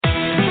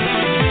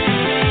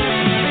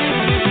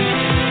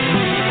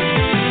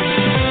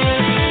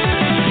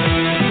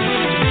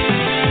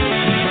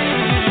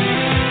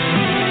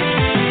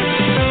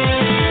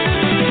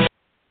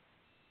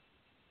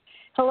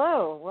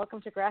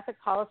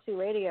Graphic Policy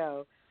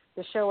Radio,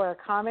 the show where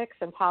comics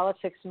and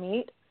politics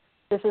meet.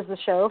 This is the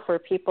show for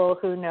people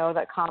who know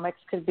that comics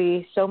could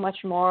be so much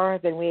more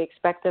than we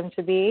expect them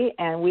to be,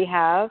 and we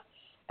have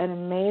an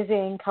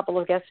amazing couple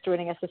of guests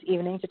joining us this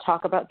evening to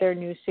talk about their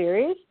new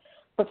series.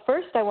 But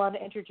first, I want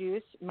to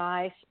introduce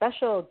my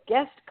special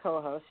guest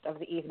co-host of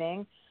the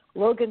evening,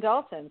 Logan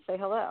Dalton. Say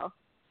hello.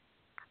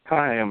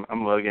 Hi,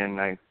 I'm Logan.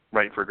 I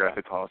write for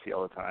Graphic Policy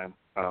all the time.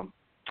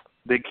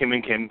 Big Kim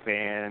and Kim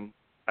fan.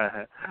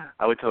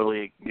 I would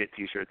totally get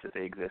T-shirts if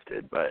they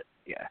existed, but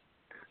yeah,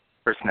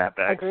 for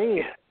snapbacks.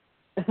 Agreed.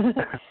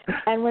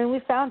 And when we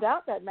found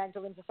out that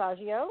Magdalene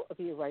Visaggio,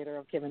 the writer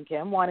of Kim and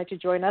Kim, wanted to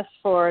join us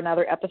for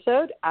another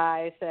episode,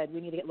 I said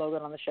we need to get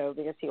Logan on the show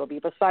because he will be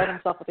beside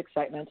himself with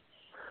excitement,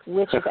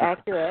 which is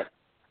accurate.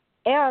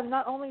 And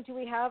not only do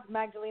we have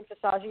Magdalene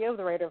Visaggio,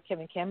 the writer of Kim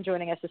and Kim,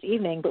 joining us this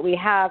evening, but we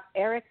have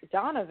Eryk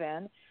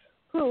Donovan,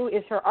 who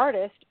is her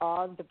artist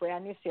on the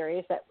brand new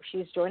series that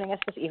she's joining us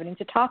this evening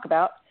to talk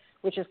about,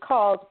 which is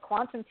called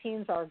Quantum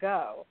Teens Are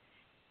Go.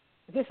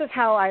 This is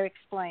how I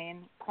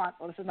explain,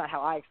 this is not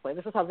how I explain,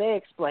 this is how they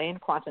explain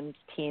Quantum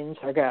Teens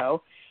Are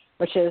Go,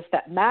 which is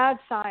that mad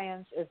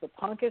science is the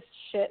punkest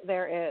shit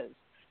there is.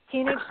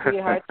 Teenage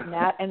sweethearts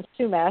Nat and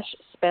Sumesh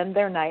spend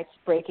their nights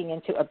breaking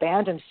into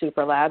abandoned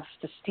super labs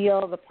to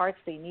steal the parts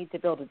they need to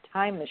build a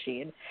time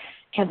machine,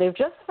 and they've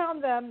just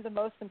found them the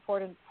most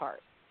important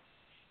part.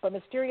 But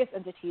mysterious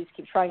entities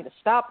keep trying to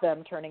stop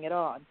them turning it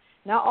on.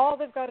 Now all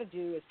they've got to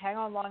do is hang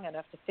on long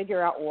enough to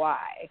figure out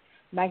why.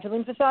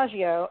 Magdalene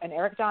Visaggio and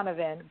Eryk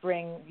Donovan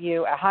bring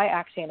you a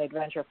high-action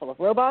adventure full of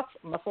robots,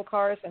 muscle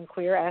cars, and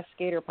queer-ass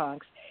skater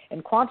punks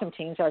in Quantum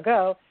Teens Are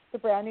Go, the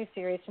brand new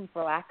series from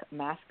Black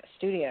Mask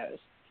Studios.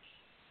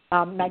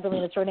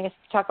 Magdalene is joining us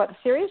to talk about the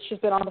series. She's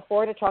been on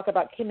before to talk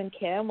about Kim and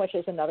Kim, which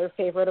is another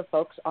favorite of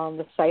folks on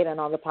the site and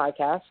on the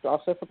podcast,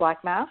 also for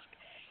Black Mask.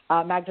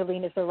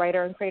 Magdalene is the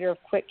writer and creator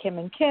of Quick Kim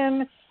and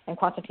Kim and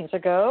Quantum Teens Are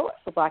Go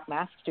for Black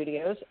Mask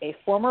Studios, a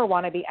former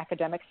wannabe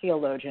academic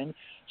theologian.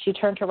 She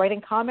turned to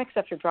writing comics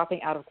after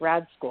dropping out of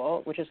grad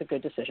school, which is a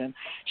good decision.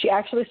 She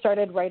actually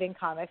started writing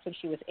comics when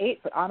she was 8,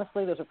 but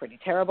honestly, those are pretty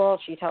terrible.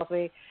 She tells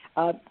me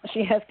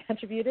she has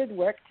contributed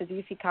work to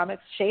DC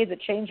Comics' Shades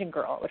of Changing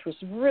Girl, which was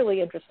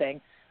really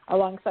interesting,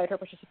 alongside her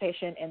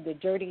participation in the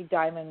Dirty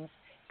Diamonds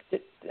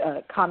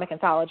comic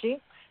anthology.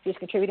 She's a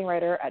contributing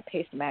writer at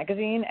Paste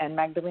Magazine, and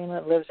Magdalene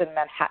lives in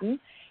Manhattan.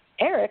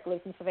 Eryk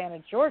lives in Savannah,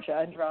 Georgia,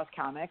 and draws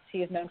comics. He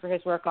is known for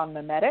his work on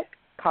Memetic,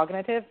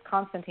 Cognitive,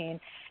 Constantine,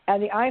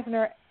 and the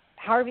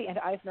Harvey and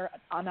Eisner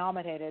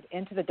nominated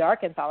Into the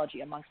Dark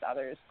anthology, amongst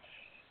others.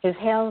 His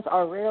hands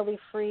are rarely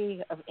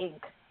free of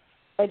ink.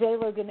 By day,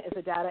 Logan is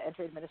a data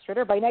entry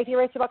administrator. By night, he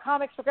writes about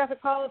comics for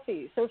Graphic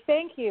Policy. So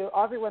thank you,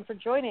 everyone, for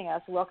joining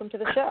us. Welcome to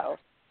the show.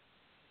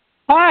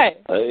 Hi.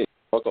 Hey,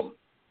 welcome.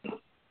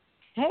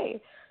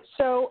 Hey.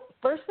 So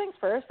first things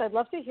first, I'd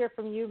love to hear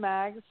from you,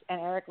 Mags and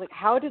Eryk. Like,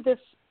 how did this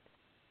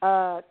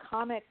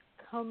comic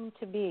come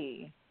to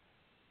be?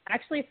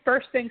 Actually,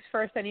 first things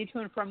first, I need to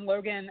inform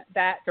Logan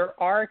that there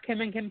are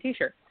Kim and Kim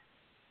T-shirts.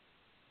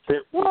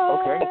 What?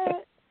 Okay.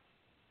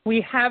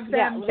 We have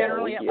them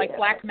generally at yeah.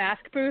 Black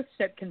Mask booths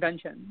at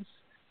conventions.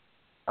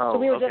 Oh, So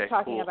we were okay, just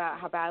talking cool. about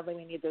how badly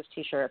we need those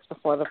T-shirts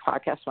before the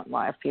podcast went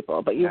live,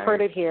 people. But you've Nice.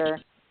 heard it here.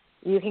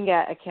 You can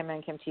get a Kim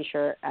and Kim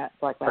T-shirt at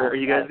Black Mask. Are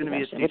you guys going to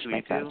be at convention, which C2E2?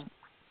 makes sense.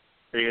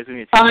 Are you guys going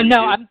to be at C2E2?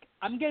 No,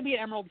 I'm going to be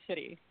at Emerald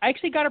City. I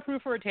actually got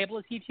approved for a table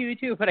at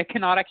C2E2, but I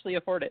cannot actually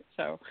afford it.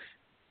 So.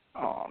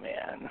 Oh,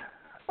 man.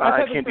 I was I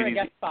hoping can't for do a these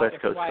guest spot, West which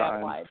is Coast why I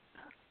signs.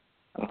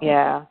 applied.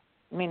 Yeah,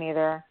 me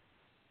neither.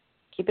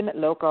 Keeping it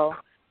local.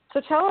 So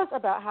tell us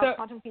about how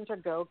Quantum Teens Are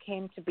Go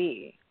came to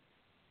be.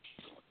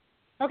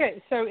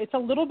 Okay, so it's a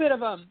little bit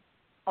of a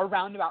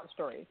roundabout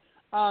story.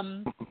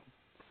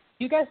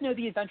 You guys know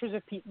The Adventures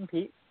of Pete and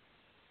Pete?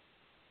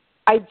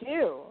 I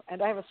do,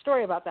 and I have a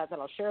story about that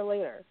I'll share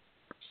later.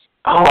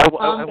 Oh,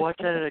 I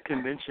watched that at a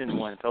convention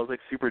once. I was like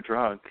super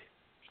drunk.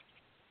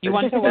 You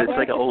want to watch It's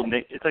like an old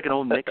Nick. It's like an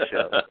old Nick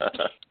show.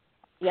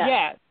 Yes.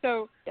 Yeah.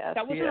 So Yes.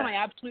 that was one of my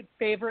absolute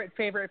favorite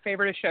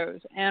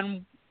shows.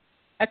 And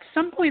at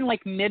some point,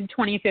 like mid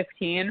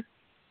 2015,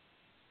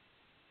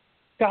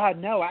 God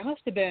no,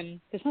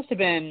 this must have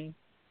been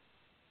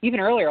even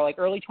earlier, like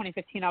early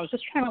 2015. I was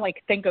just trying to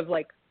like think of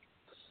like,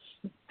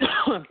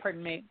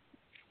 pardon me,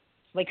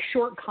 like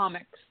short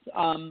comics,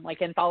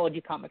 like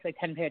anthology comics, like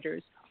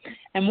 10-pagers.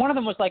 And one of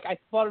them was like, I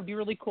thought it would be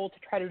really cool to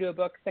try to do a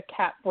book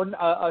or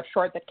a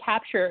short that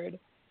captured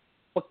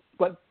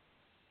what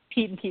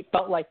Pete and Pete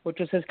felt like, which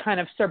was his kind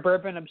of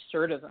suburban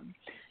absurdism.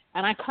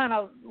 And I kind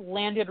of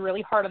landed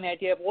really hard on the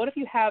idea of what if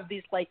you have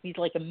these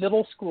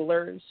middle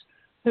schoolers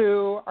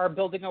who are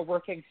building a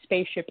working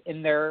spaceship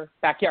in their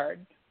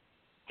backyard.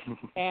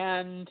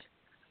 And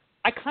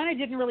I kind of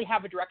didn't really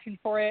have a direction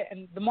for it.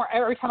 And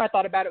every time I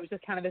thought about it, it was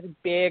just kind of this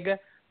big,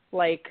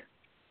 like,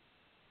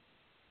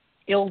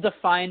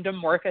 ill-defined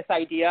amorphous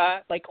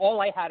idea. Like,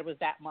 all I had was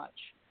that much,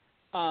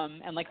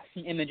 and like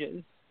some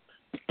images.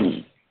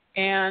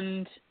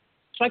 And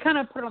so I kind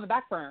of put it on the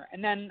back burner.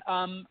 And then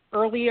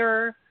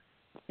earlier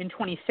in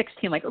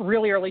 2016, like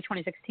really early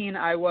 2016,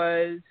 I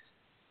was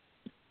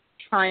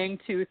trying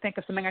to think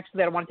of something actually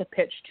that I wanted to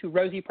pitch to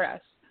Rosie Press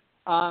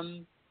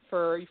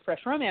for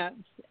Fresh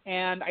Romance,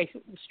 and I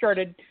sort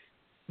of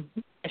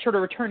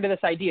returned to this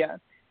idea.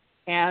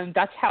 And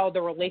that's how the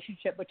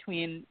relationship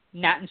between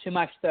Nat and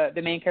Sumesh,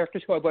 the main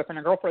characters who are boyfriend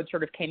and girlfriend,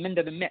 sort of came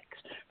into the mix.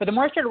 But the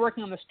more I started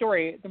working on the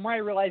story, the more I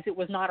realized it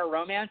was not a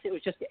romance. It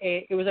was just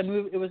a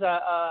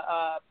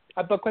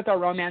book with a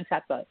romance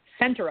at the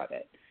center of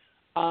it.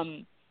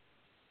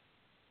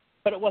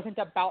 But it wasn't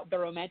about the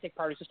romantic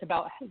part. It's just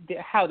about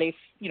how they,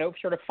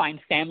 sort of find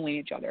family in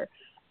each other.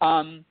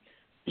 So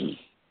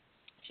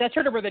that's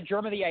sort of where the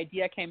germ of the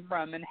idea came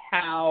from, and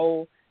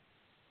how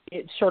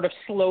it sort of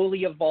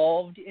slowly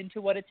evolved into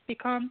what it's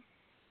become.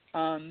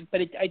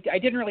 But I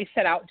didn't really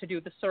set out to do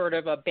the sort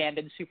of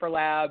abandoned super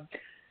lab,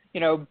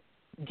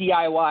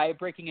 DIY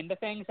breaking into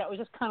things. That was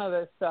just kind of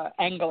this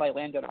angle I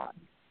landed on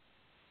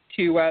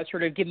to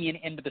sort of give me an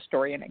end to the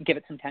story and give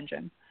it some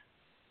tension.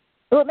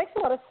 Well, it makes a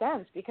lot of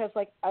sense because,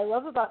 I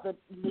love about the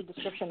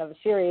description of the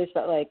series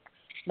that,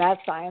 mad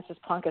science is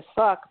punk as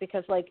fuck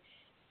because,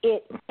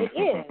 it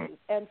is.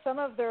 And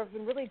there have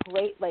been really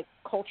great,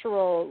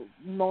 cultural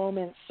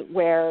moments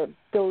where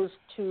those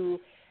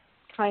two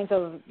kinds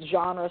of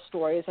genre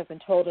stories have been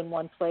told in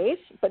one place,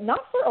 but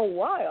not for a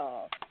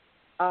while.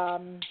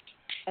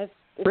 It's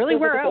really,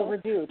 where else?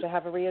 Overdue to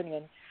have a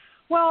reunion.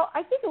 Well,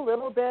 I think a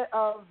little bit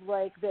of,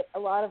 a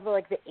lot of,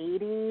 the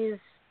 80s.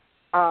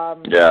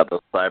 The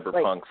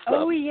cyberpunk stuff.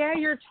 Oh, yeah,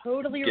 you're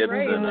totally Gibson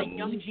right. And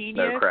Young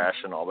Genius. No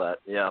Crash and all that,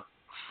 yeah.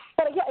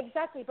 But, yeah,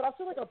 exactly. But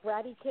also, a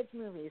bratty kids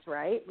movies,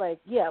 right?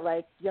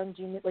 Young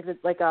Genius, the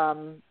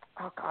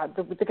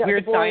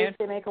Weird boys, Science.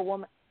 They make a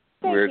woman.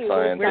 Weird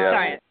Science, Weird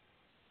Science.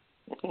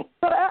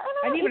 But I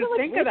didn't even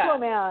think of that.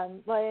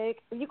 Man,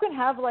 you can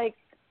have,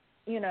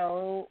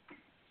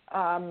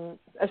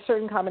 a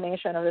certain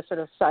combination of this sort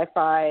of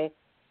sci-fi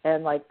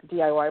and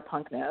DIY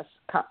punkness.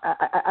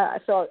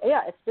 So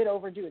yeah, it's been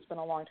overdue. It's been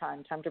a long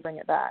time. Time to bring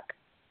it back.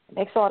 It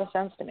makes a lot of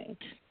sense to me.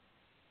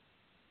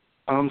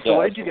 So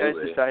why did you guys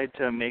decide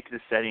to make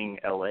the setting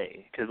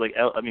L.A.? Because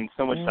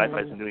so much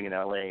sci-fi's been doing in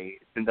L.A.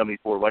 It's been done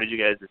before. Why did you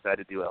guys decide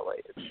to do L.A.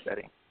 as a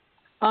setting?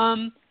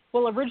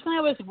 Well, originally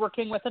I was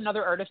working with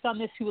another artist on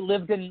this who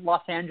lived in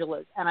Los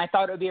Angeles, and I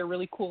thought it would be a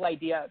really cool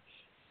idea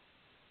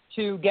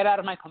to get out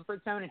of my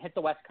comfort zone and hit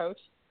the West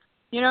Coast.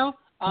 And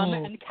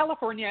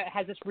California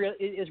has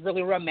is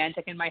really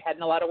romantic in my head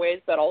in a lot of ways,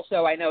 but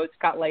also I know it's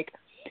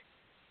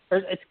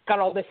got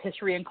all this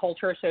history and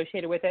culture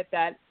associated with it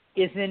that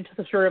isn't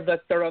the sort of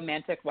the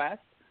romantic West.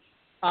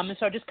 And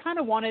so I just kind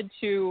of wanted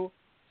to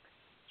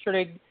sort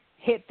of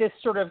hit this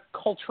sort of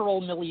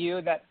cultural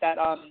milieu that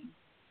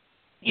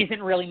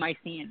isn't really my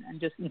scene,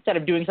 and just instead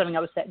of doing something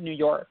that was set in New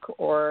York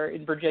or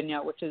in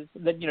Virginia, which is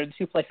the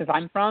two places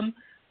I'm from,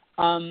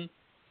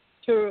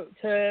 to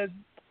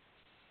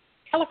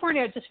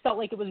California, it just felt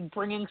like it was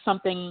bringing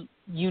something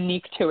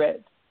unique to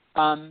it,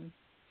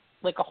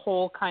 like a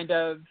whole kind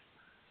of.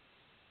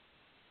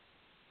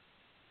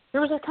 There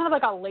was a kind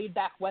of a laid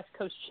back West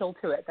Coast chill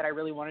to it that I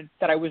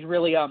was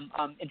really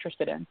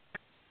interested in.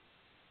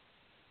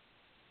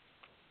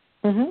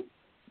 Mhm.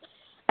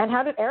 And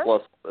how did Eryk?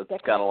 Plus,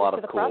 it's got a lot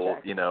of cool,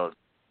 project?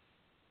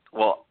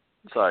 Well,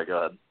 sorry, go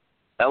ahead.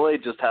 LA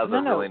just has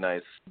really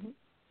nice.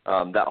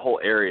 That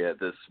whole area,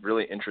 this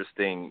really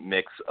interesting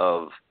mix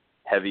of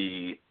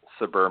heavy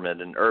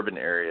suburban and urban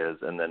areas,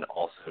 and then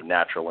also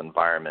natural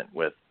environment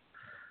with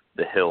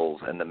the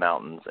hills and the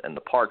mountains and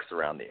the parks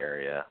around the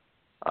area,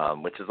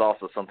 which is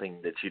also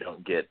something that you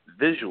don't get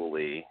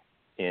visually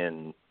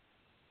in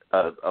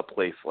a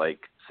place like,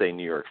 say,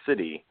 New York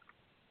City,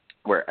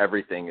 where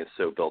everything is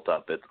so built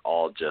up. It's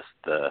all just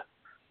the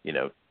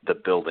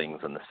buildings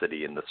and the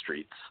city and the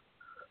streets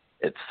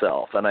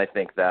itself. And I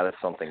think that is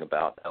something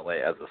about LA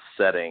as a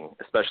setting,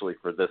 especially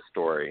for this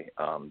story,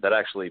 that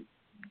actually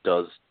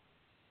does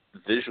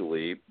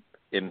visually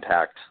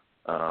impact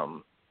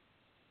how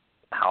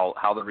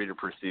the reader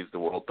perceives the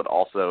world, but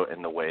also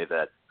in the way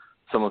that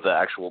some of the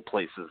actual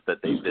places that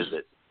they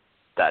visit,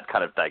 that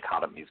kind of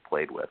dichotomy is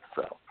played with.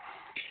 So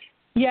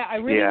yeah, I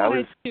really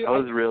wanted to. I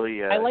was really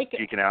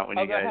geeking out when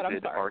you guys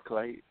did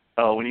ArcLight.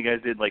 Oh, when you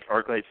guys did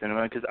ArcLight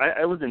Cinema, because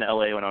I lived in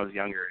LA when I was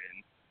younger,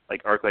 and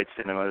ArcLight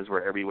cinemas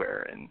were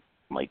everywhere, and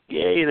I'm like,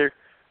 yay, they're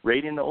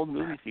raiding the old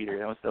movie theater.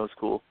 That was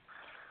cool.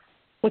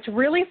 What's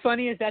really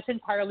funny is that's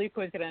entirely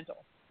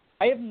coincidental.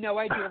 I have no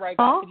idea where I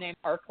got the name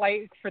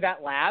ArcLight for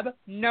that lab.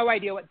 No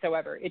idea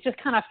whatsoever. It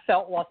just kind of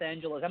felt Los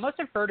Angeles. I must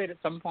have heard it at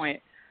some point.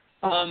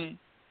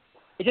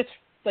 It just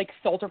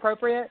felt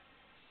appropriate.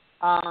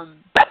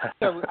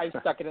 So I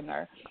stuck it in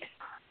there.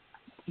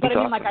 But I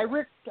mean, I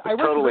worked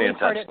totally really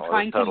hard at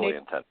trying to make.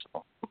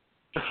 Intentional.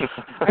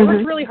 I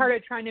worked really hard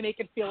at trying to make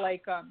it feel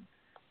like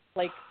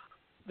the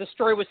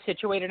story was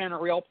situated in a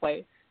real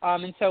place.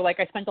 And so I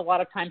spent a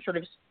lot of time sort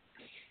of,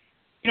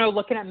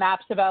 looking at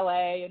maps of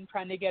LA and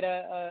trying to get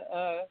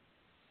a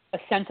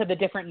sense of the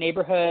different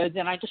neighborhoods.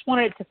 And I just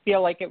wanted it to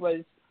feel like it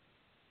was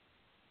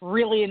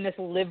really in this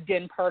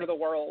lived-in part of the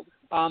world,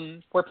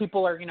 where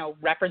people are,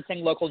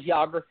 referencing local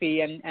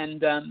geography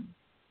and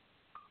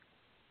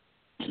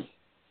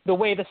the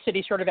way the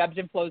city sort of ebbs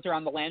and flows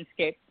around the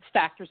landscape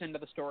factors into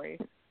the story.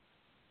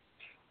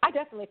 I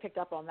definitely picked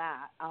up on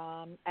that.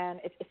 And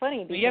it's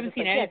funny because you haven't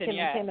seen anything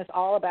yet. Kim is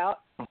all about,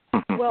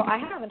 well, I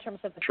have in terms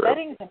of the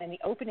settings and in the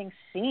opening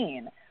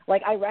scene.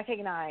 Like, I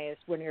recognize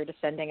when you're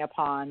descending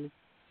upon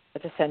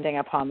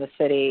the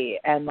city,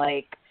 and,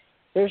 like,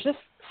 there's just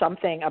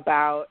something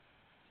about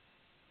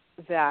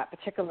that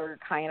particular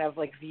kind of,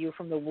 like, view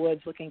from the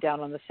woods looking down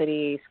on the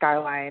city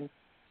skyline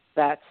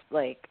that's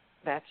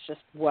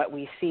just what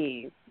we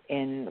see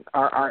in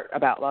our art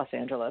about Los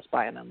Angeles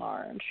by and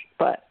large.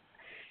 But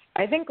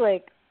I think,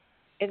 like,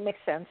 it makes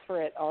sense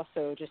for it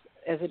also just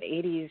as an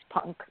 80s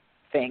punk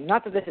thing.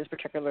 Not that this is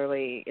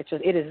particularly,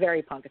 it is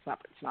very punk. It's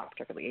not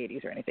particularly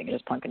 80s or anything. It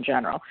is punk in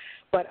general.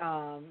 But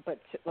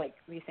like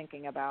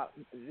rethinking about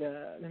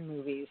the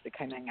movies that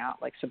coming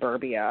out, like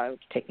Suburbia,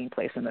 taking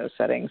place in those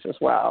settings as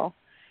well.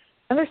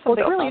 And there's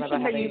something really fun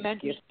about interesting how that you they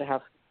mentioned. used to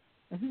have.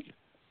 Mm-hmm.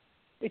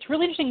 It's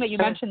really interesting that you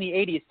mentioned the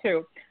 80s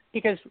too,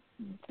 because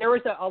there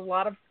was a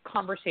lot of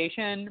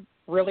conversation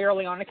really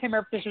early on. I can't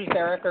remember if this was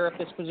Eryk or if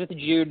this was with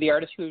Jude, the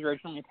artist who was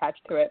originally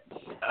attached to it.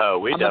 Oh,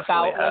 we definitely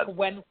about had. Like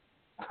when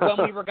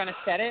we were going to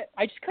set it.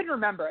 I just couldn't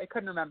remember.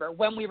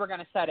 When we were going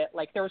to set it.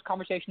 Like, there was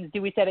conversations,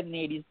 do we set it in the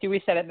 80s? Do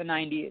we set it in the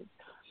 90s?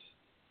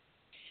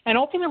 And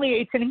ultimately,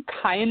 it's in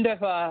kind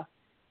of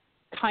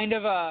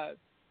a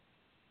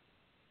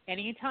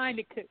anytime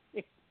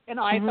if an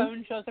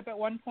iPhone shows up at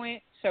one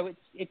point, so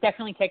it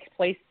definitely takes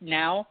place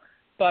now.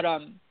 But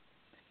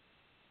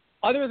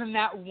other than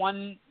that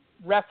one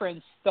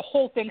reference, the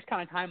whole thing's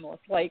kind of timeless.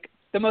 Like,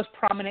 the most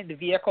prominent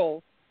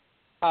vehicle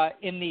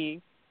in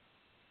the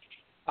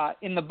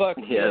book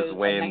is a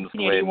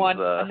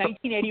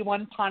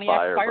 1981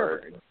 Pontiac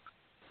Firebird.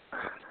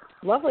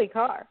 Lovely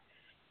car.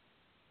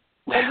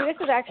 And this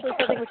is actually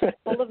something which is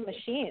full of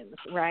machines,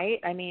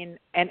 right? I mean,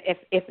 and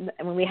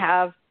when we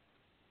have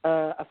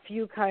a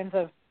few kinds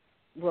of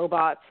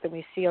robots that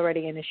we see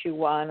already in issue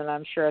 1, and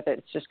I'm sure that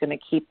it's just going to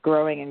keep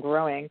growing and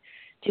growing.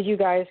 Did you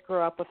guys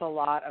grow up with a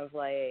lot of,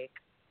 like,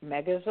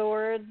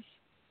 Megazords,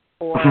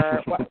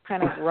 or what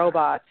kind of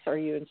robots are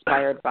you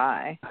inspired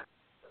by?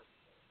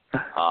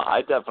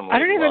 I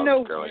definitely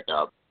loved growing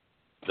up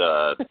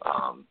the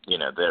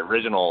the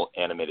original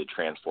animated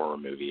Transformer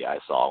movie I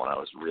saw when I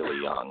was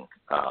really young,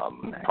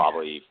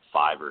 probably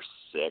 5 or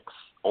 6,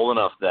 old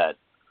enough that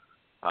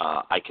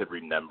I could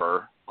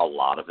remember a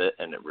lot of it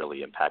and it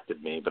really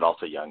impacted me, but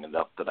also young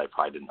enough that I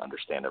probably didn't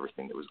understand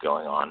everything that was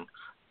going on.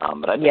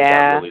 But I think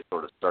that really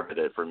sort of started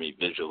it for me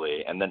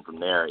visually. And then from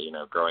there,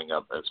 growing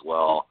up as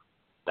well,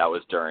 that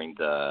was during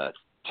the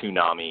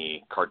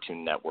Toonami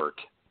Cartoon Network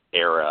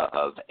era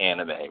of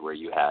anime where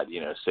you had,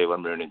 Sailor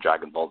Moon and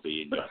Dragon Ball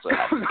Z, and you also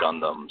had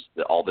Gundams,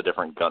 all the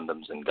different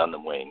Gundams and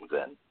Gundam Wings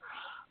and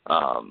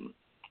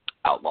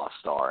Outlaw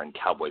Star and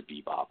Cowboy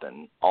Bebop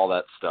and all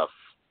that stuff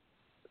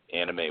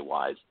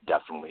anime-wise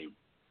definitely,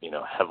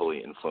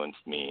 heavily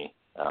influenced me.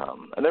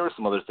 And there were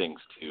some other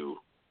things too.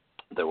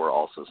 There were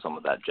also some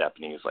of that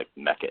Japanese, like,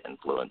 mecha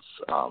influence,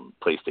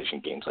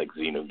 PlayStation games like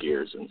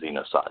Xenogears and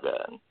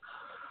Xenosaga and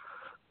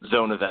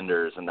Zone of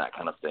Enders and that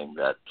kind of thing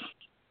that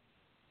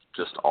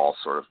just all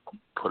sort of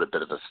put a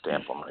bit of a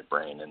stamp on my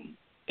brain and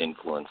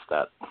influenced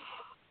that.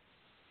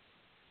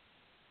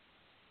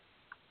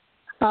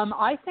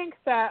 I think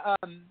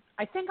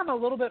I'm a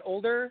little bit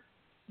older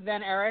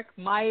than Eryk.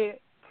 My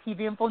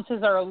TV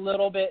influences are a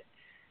little bit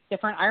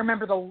different. I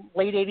remember the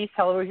late 80s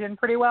television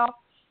pretty well.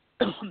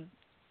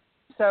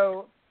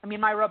 So, I mean,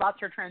 my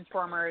robots are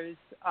Transformers,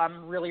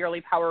 really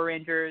early Power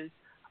Rangers.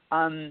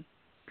 There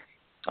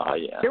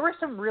were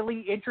some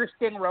really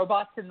interesting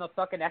robots in the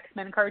fucking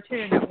X-Men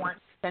cartoon that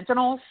weren't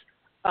Sentinels,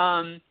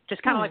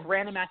 just kind of like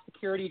random ass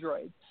security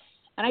droids.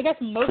 And I guess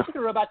most of the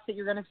robots that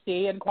you're going to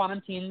see in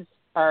Quantum Teens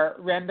are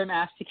random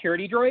ass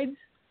security droids,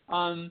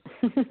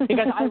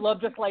 because I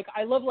love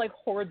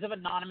hordes of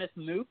anonymous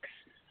mooks.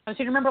 So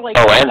you remember, like,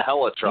 and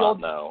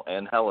Hellatron though.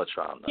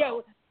 Yeah,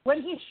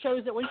 when she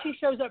shows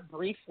up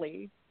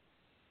briefly,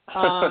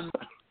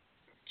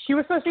 she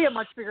was supposed to be a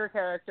much bigger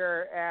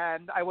character,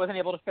 and I wasn't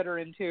able to fit her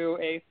into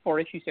a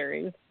 4-issue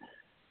series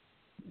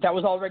that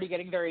was already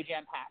getting very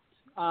jam-packed.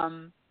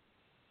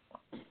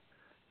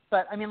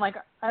 But, I mean, like,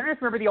 I don't know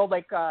if you remember the old,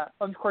 like, of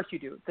course you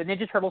do, the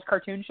Ninja Turtles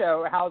cartoon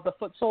show, how the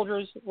foot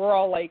soldiers were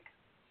all, like,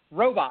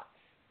 robots.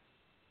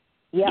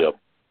 Yep.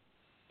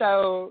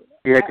 So,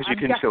 yeah, because you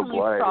can show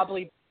blood. So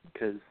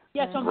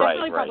I'm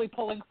definitely probably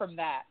pulling from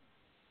that.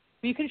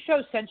 But you can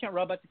show sentient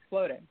robots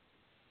exploding.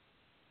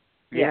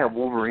 Yeah,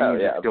 Wolverine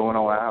just going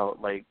all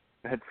out. Like,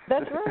 that's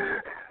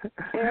right.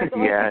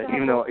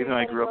 even though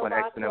I grew up on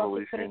X-Men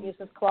Evolution. Couldn't use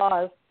his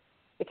claws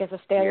because of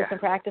standards and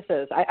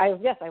practices. I've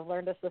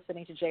learned this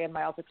listening to Jay and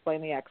Miles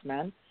explain the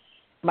X-Men.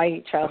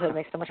 My childhood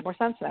makes so much more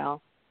sense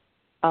now.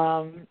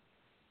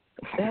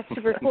 That's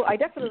super cool. I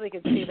definitely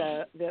could see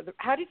the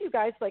how did you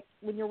guys, like,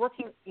 when you're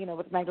working,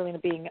 with Magdalena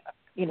being,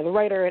 the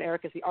writer and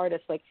Eryk as the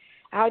artist, like,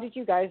 how did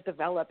you guys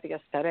develop the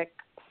aesthetic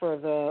for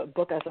the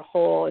book as a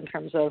whole in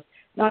terms of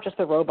not just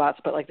the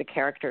robots, but like the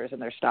characters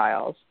and their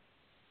styles?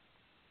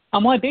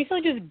 Well, I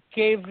basically just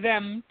gave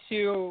them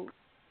to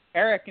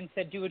Eryk and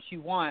said, do what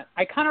you want.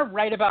 I kind of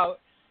write about,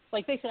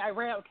 like they said, I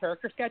write out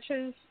character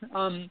sketches,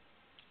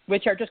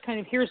 which are just kind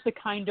of, here's the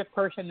kind of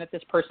person that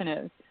this person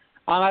is.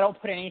 I don't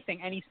put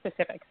any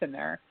specifics in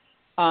there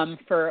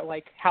for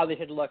like how they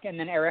should look, and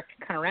then Eryk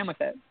kind of ran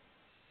with it.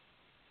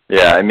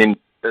 Yeah, I mean,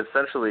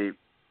 essentially,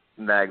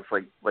 Mags,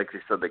 like you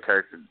said, the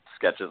character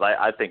sketches,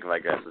 I think of, I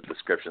guess, the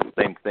description,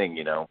 same thing,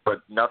 you know,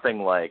 but nothing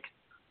like,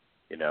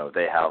 you know,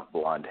 they have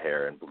blonde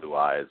hair and blue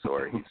eyes,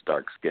 or he's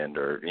dark-skinned,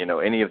 or, you know,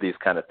 any of these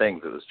kind of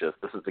things. It was just,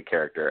 this is the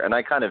character. And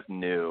I kind of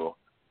knew,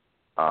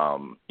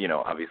 you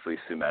know, obviously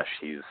Sumesh,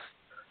 he's,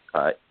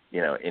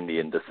 you know,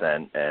 Indian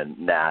descent, and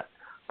Nat,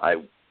 I,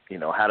 you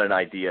know, had an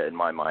idea in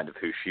my mind of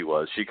who she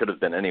was. She could have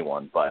been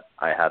anyone, but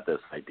I had this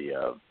idea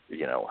of,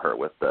 you know, her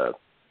with the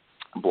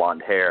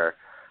blonde hair.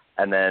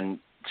 And then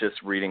just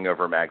reading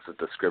over Mag's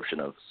description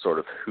of sort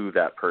of who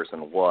that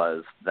person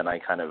was, then I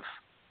kind of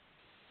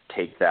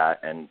take that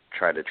and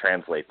try to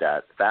translate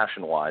that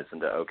fashion-wise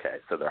into, okay,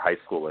 so they're high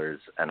schoolers,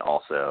 and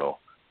also,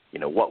 you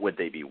know, what would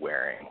they be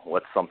wearing?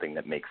 What's something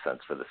that makes sense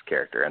for this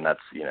character? And that's,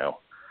 you know,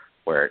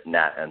 where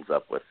Nat ends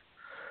up with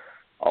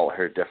all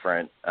her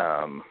different,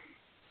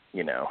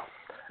 you know,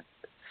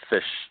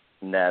 fish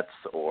nets,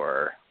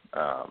 or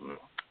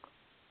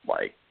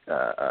like,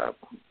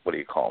 what do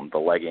you call them, the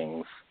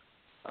leggings,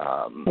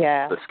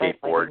 the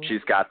skateboard.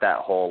 She's got that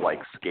whole, like,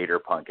 skater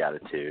punk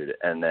attitude.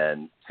 And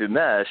then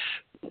Sumesh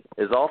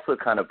is also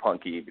kind of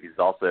punky, but he's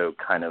also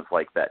kind of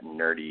like that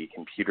nerdy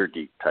computer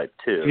geek type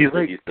too. He's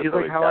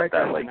like how I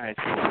got in high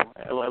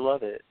school. I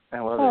love it.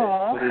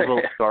 Aww. With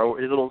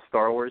his little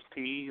Star Wars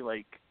tee,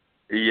 like.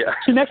 Yeah.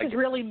 Sumesh is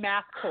really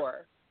math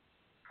core.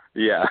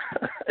 Yeah,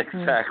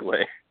 exactly.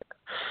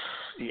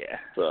 Yeah.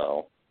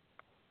 So.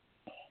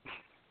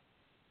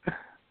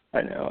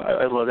 I know.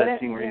 I love that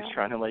scene where he's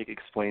trying to, like,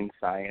 explain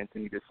science,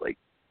 and he just, like,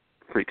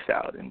 freaks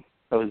out, and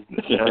that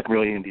like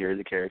really endeared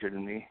the character to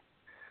me.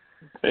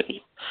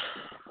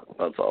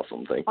 That's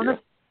awesome. Thank you.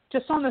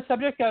 Just on the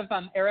subject of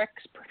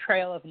Eryk's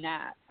portrayal of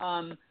Nat,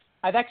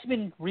 I've actually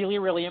been really,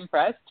 really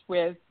impressed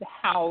with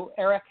how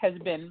Eryk has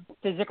been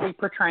physically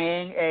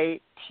portraying a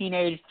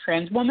teenage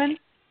trans woman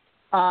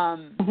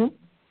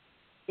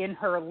in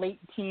her late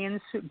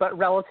teens, but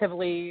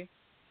relatively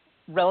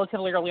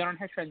early on in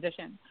her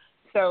transition.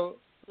 So,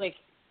 like,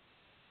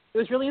 it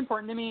was really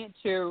important to me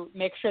to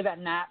make sure that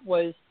Nat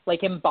was,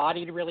 like,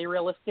 embodied really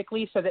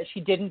realistically, so that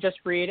she didn't just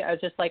read as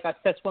just, like, a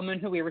cis woman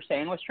who we were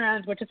saying was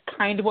trans, which is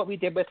kind of what we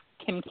did with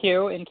Kim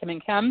Q in Kim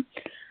and Kim,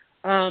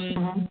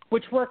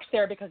 which works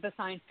there because the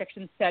science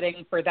fiction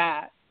setting for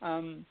that,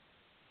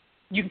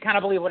 you can kind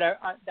of believe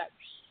that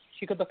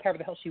she could look however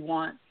the hell she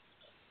wants.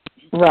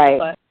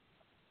 Right.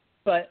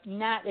 But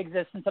Nat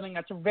exists in something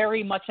that's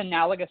very much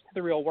analogous to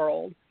the real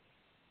world.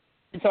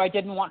 And so I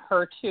didn't want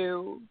her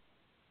to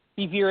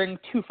be veering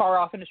too far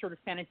off into sort of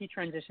fantasy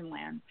transition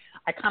land.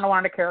 I kind of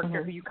wanted a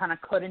character who you kind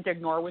of couldn't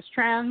ignore was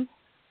trans,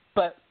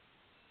 but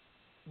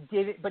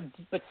did it, but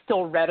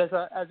still read as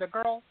a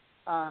girl.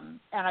 And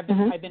I've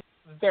been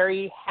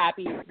very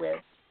happy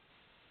with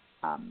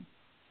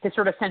his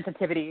sort of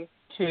sensitivity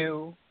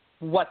to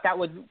what that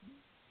would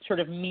sort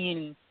of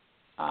mean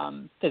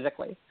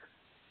physically.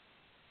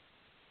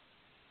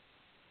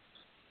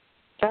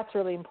 That's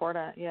really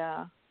important,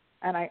 yeah.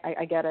 And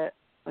I get it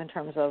in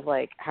terms of,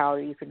 like, how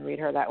you can read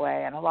her that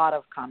way. And a lot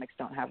of comics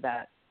don't have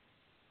that,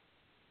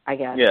 I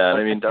guess. Yeah,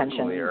 I mean,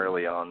 definitely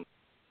early on.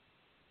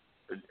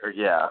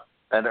 Yeah,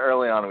 and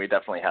early on we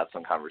definitely had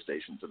some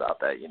conversations about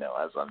that, you know,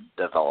 as I'm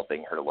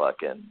developing her look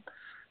and,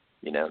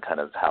 you know, kind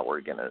of how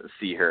we're going to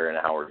see her and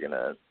how we're going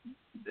to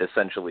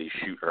essentially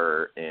shoot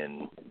her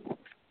in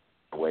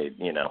the way,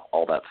 you know,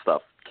 all that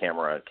stuff,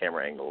 camera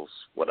angles,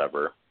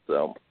 whatever.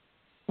 So.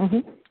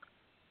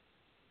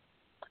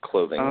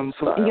 Clothing.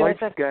 So what did you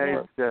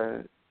guys?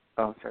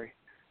 Sorry.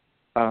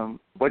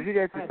 What did you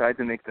guys decide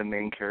to make the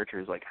main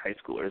characters like high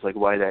schoolers? Like,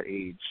 why that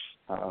age?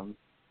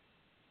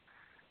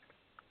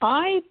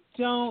 I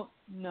don't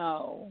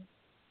know.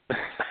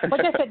 Like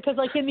I said, because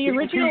like in the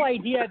original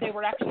idea, they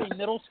were actually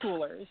middle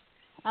schoolers,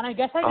 and I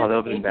guess I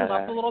just aged them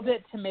up a little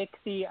bit to make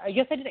the. I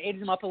guess I just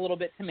aged them up a little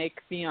bit to make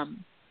the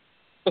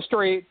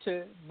story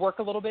to work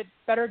a little bit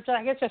better.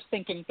 I guess just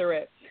thinking through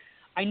it.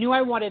 I knew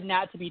I wanted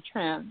Nat to be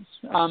trans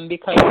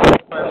because,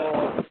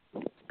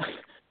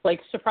 like,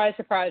 surprise,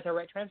 surprise, I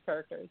write trans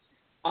characters.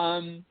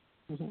 And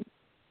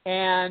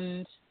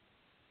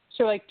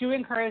so, like,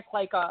 doing her as,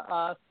 like,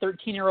 a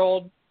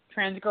 13-year-old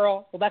trans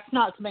girl, well, that's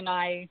not something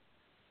I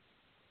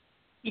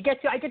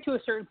get to a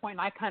certain point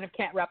and I kind of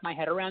can't wrap my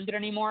head around it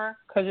anymore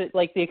because,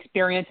 like, the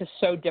experience is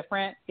so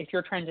different if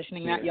you're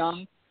transitioning that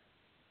young.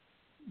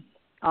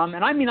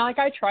 And I mean, like,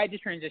 I tried to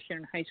transition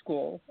in high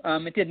school.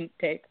 It didn't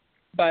take,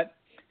 but...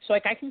 So,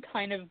 like, I can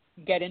kind of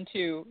get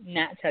into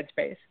Nat's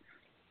headspace.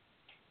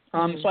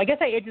 So I guess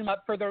I aged them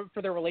up for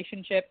the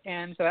relationship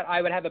and so that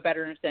I would have a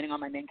better understanding on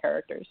my main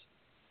characters.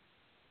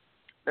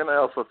 And I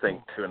also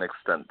think, to an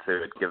extent,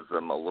 too, it gives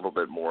them a little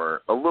bit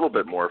more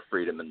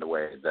freedom in the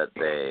way that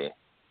they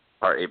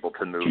are able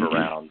to move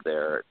around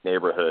their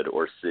neighborhood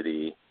or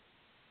city,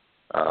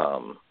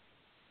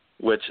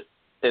 which,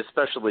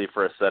 especially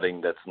for a setting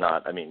that's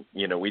not, I mean,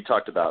 we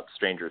talked about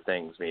Stranger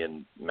Things, me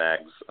and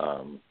Mags,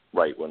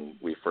 right when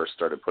we first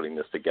started putting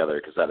this together,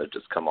 because that had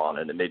just come on,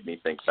 and it made me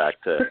think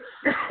back to,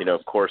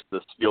 of course,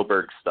 the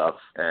Spielberg stuff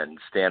and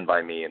Stand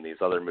By Me and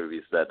these other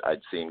movies that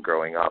I'd seen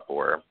growing up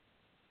or,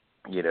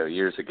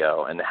 years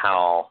ago, and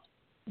how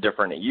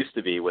different it used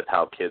to be with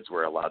how kids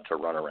were allowed to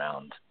run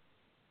around,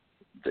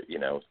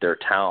 their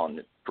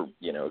town,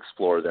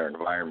 explore their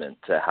environment,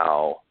 to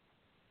how,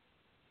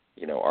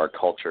 our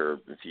culture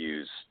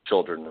views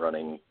children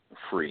running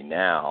free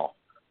now,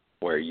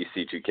 where you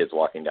see two kids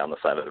walking down the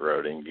side of the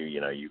road and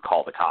you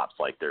call the cops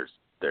like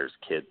there's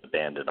kids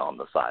abandoned on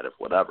the side of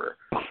whatever.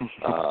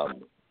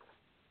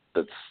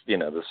 That's,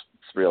 this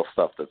real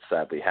stuff that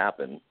sadly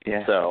happened.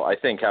 Yeah. So I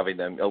think having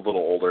them a little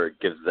older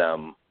gives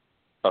them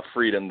a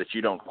freedom that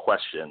you don't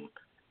question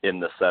in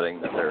the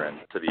setting that they're in,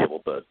 to be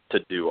able to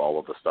do all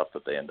of the stuff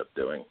that they end up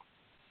doing.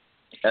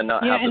 And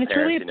not have the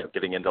parents, really,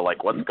 getting into,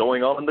 like, what's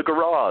going on in the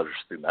garage,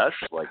 Sumesh?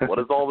 Like, what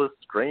is all this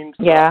strange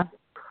stuff? Yeah.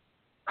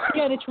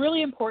 Yeah, and it's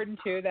really important,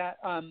 too, that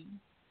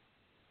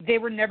they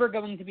were never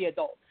going to be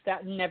adults.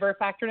 That never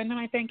factored into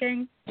my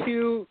thinking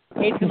to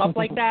age them up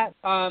like that.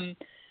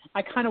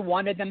 I kind of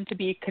wanted them to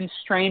be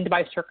constrained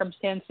by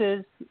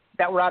circumstances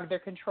that were out of their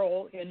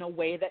control in a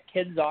way that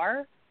kids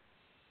are.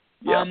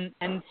 Yeah.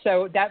 And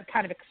so that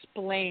kind of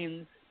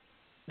explains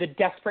the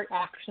desperate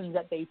actions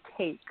that they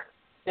take.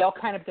 They all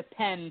kind of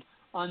depend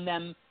on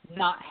them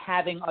not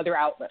having other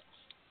outlets.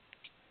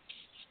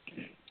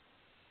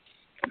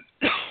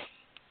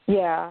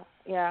 Yeah.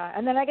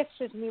 And then I guess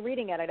just me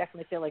reading it, I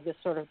definitely feel like this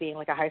sort of being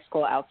like a high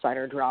school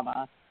outsider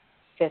drama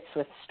fits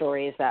with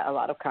stories that a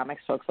lot of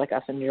comics folks like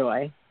us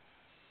enjoy.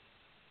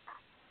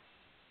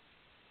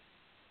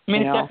 I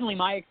mean, it's definitely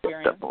my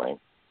experience. Definitely.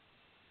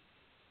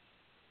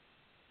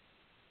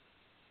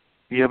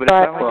 Yeah, but it's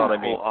not like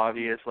a whole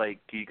obvious, like,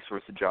 geeks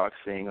versus jocks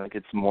thing. Like,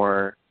 it's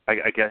more,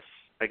 I guess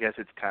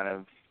it's kind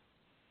of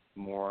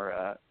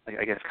more,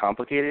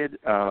 complicated,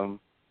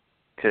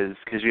 because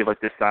you have, like,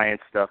 the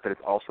science stuff, but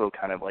it's also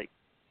kind of like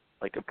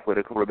a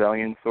political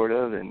rebellion, sort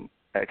of, and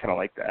I kind of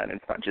like that. And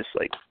it's not just,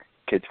 like,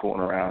 kids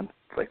fooling around.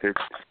 It's like they're,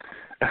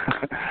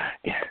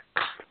 yeah.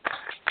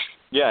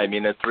 Yeah, I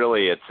mean, it's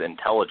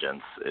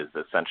intelligence is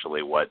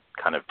essentially what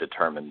kind of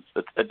determines –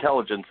 it's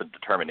intelligence and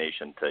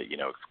determination to,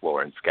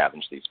 explore and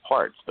scavenge these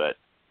parts. But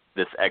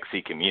this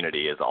XC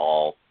community is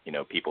all,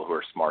 people who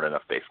are smart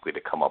enough basically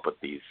to come up with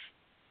these,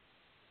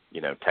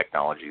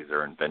 technologies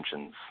or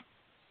inventions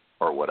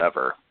or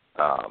whatever.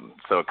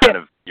 So kind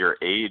of your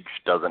age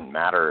doesn't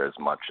matter as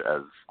much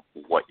as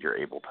what you're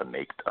able to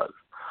make does.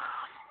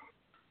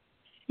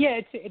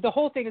 Yeah, the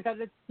whole thing is that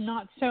it's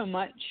not so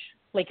much –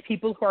 like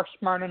people who are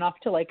smart enough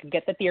to like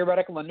get the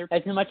theoretical under,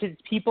 as much as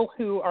people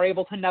who are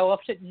able to know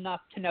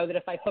enough to know that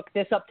if I hook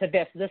this up to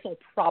this will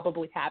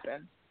probably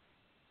happen.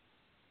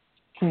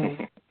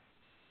 And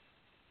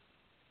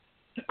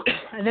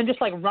then just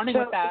like running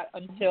with that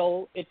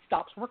until it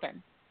stops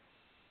working.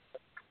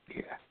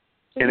 Yeah.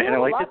 And I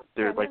like that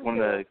there's like one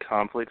of the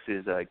conflicts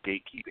is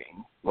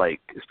gatekeeping,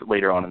 like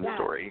later on in the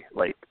story.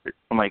 Like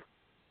I'm like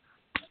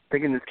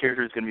thinking this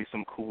character is going to be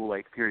some cool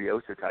like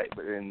Furiosa type,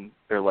 but then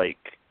they're like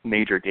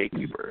major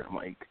gatekeeper. I'm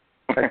like,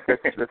 that's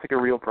like a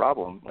real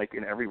problem, like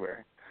in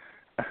everywhere.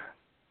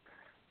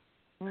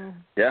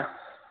 Yeah,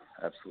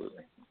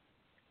 absolutely.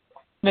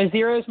 Now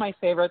Zero's my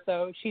favorite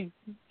though. She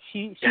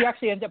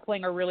actually ends up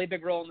playing a really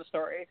big role in the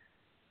story.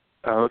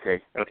 Oh,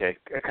 okay. I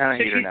kind of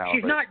hate her now.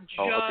 She's not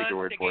I'll take your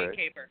word for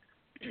gatekeeper.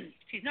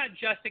 She's not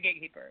just a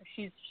gatekeeper.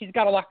 She's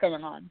got a lot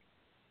going on.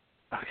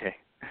 Okay.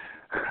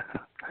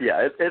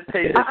 Yeah, it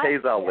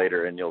pays out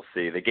later, and you'll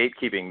see. The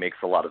gatekeeping makes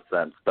a lot of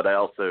sense, but I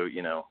also,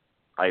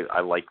 I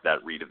like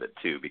that read of it,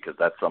 too, because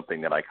that's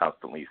something that I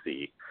constantly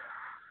see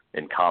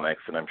in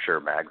comics, and I'm sure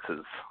Mags has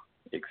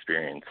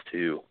experienced,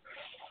 too.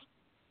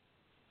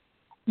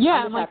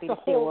 Yeah, I'm happy to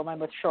see a woman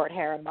with short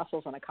hair and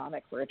muscles in a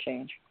comic for a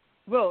change.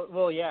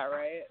 Well, yeah,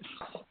 right?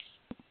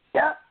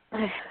 Yeah.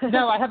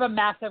 No, I have a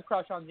massive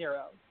crush on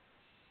Zero.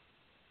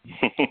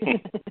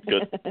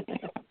 Good.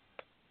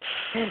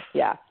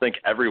 Yeah. I think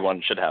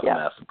everyone should have a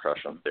massive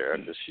crush on Sarah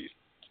because she's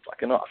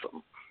fucking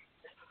awesome.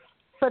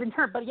 But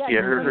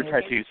her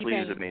tattoo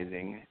sleeve is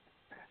amazing.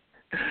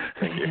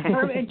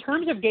 In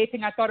terms of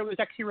gaping, I thought it was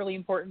actually really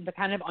important to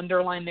kind of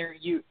underline their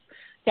youth.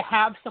 To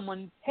have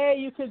someone, hey,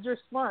 you kids are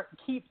smart,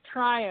 keep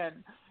trying,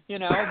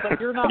 but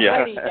you're not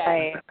ready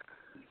yet.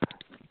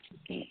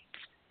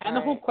 And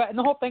the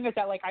whole thing is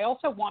that, like, I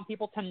also want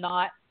people to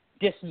not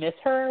dismiss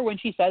her when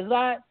she says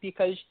that,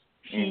 because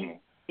she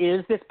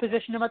is this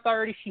position of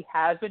authority. She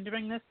has been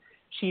doing this.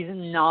 She's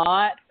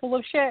not full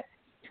of shit.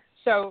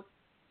 So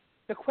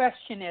the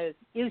question is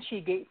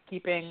she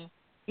gatekeeping?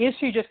 Is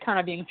she just kind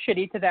of being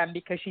shitty to them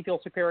because she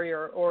feels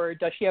superior, or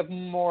does she have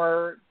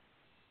more?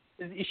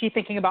 Is she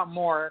thinking about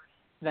more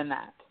than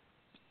that?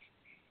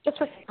 just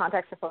for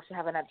context for folks who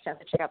haven't had a chance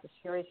to check out the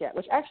series yet,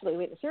 which actually,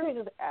 wait, the series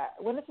is,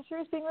 when is the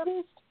series being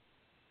released?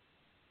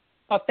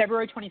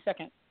 February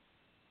 22nd.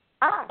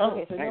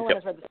 Okay, so no one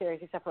has read the series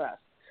except for us.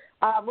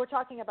 We're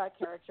talking about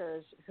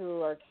characters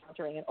who are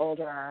encountering an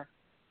older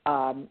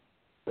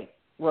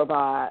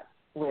robot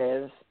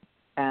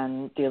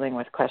and dealing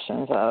with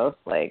questions of,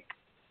 like,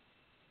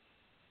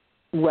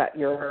 what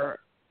you're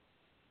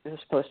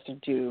supposed to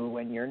do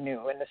when you're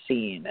new in the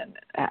scene. And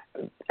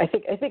I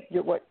think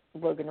what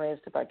Logan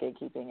raised about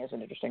gatekeeping is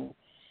an interesting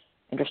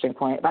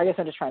point. But I guess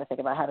I'm just trying to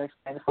think about how to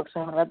explain to folks who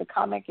haven't read the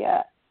comic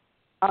yet.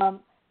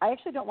 I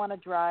actually don't want to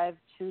drive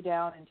too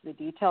down into the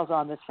details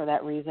on this for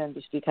that reason,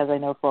 just because I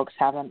know folks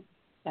haven't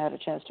had a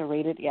chance to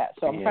read it yet.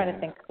 So I'm trying to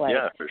think, like,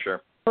 yeah, for sure.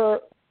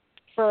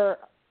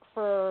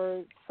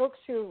 For folks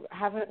who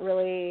haven't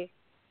really,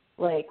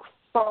 like,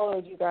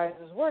 followed you guys'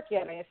 work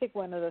yet, I think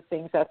one of the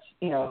things that's,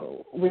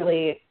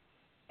 really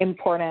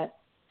important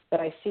that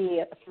I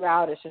see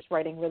throughout is just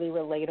writing really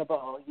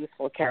relatable,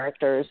 youthful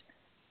characters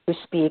who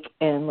speak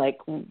in, like,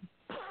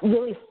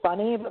 really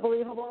funny but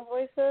believable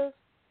voices.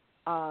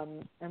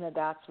 And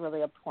that's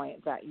really a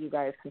point that you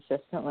guys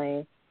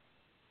consistently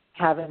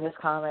have in this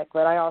comic.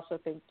 But I also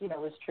think,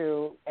 was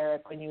true,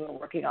 Eryk, when you were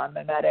working on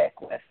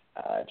Mimetic with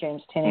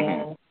James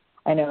Tinian.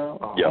 I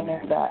know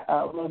that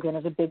Logan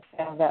is a big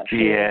fan of that too.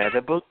 Yeah,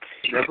 that book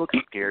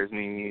scares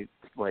me,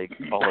 like,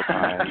 all the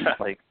time.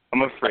 Like,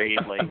 I'm afraid,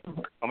 like,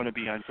 I'm gonna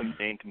be on some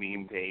dank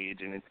meme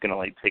page and it's gonna,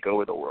 like, take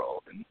over the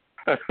world. And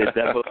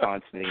that book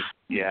haunts me.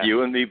 Yeah.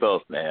 You and me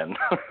both, man.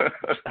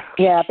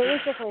 Yeah,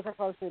 basically, for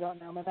folks who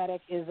don't know,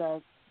 Mimetic is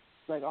a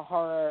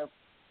horror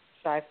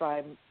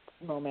sci-fi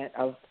moment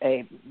of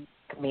a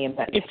meme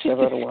that takes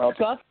over the world. It's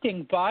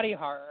disgusting body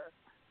horror.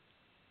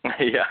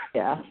 Yeah.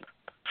 Yeah.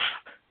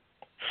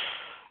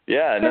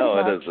 Yeah, no,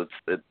 it is.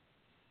 It's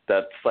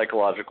that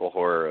psychological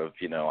horror of,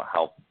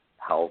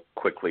 how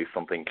quickly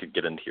something could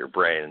get into your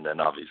brain, and then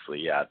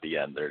obviously, at the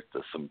end there's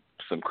just some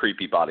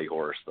creepy body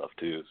horror stuff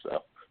too.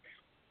 So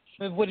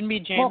it wouldn't be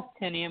James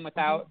Tinian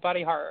without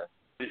body horror.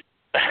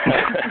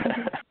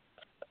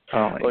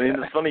 Well,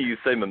 it's funny you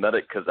say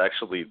Mimetic, because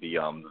actually the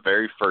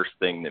very first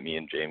thing that me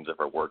and James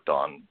ever worked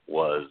on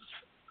was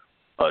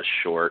a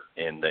short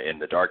in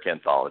the Dark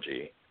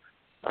Anthology,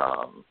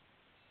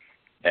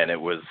 and it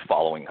was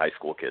following high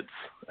school kids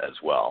as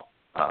well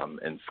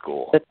in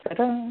school.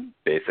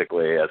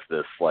 Basically, as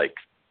this, like,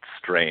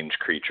 strange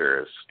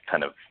creature is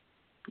kind of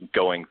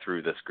going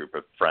through this group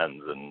of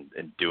friends and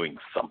doing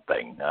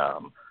something.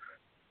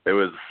 It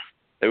was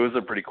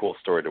a pretty cool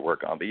story to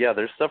work on. But yeah,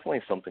 there's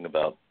definitely something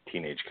about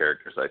teenage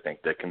characters, I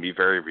think, that can be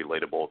very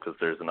relatable, because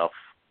there's enough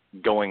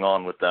going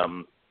on with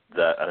them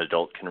that an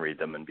adult can read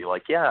them and be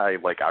like, yeah,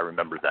 I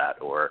remember that,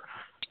 or,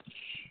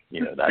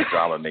 that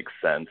drama makes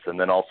sense. And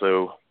then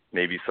also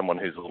maybe someone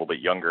who's a little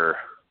bit younger,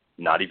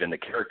 not even the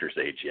character's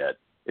age yet,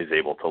 is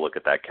able to look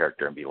at that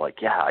character and be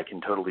like, yeah, I can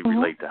totally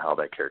relate to how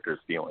that character is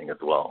feeling as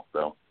well.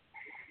 So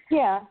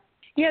yeah.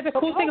 Yeah, the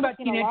cool thing about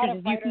teenagers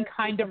is you can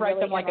kind of write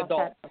them like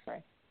adults.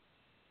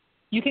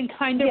 You can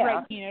kind of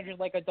write teenagers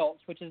like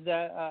adults, which is,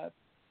 I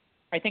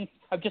think,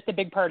 just a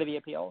big part of the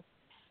appeal.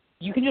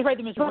 You can just write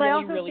them as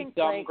really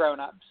dumb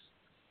grown-ups.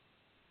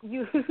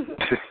 You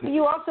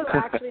also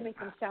actually make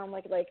them sound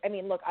like, I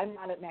mean, look, I'm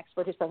not an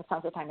expert who spends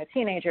tons of time with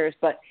teenagers,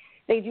 but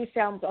they do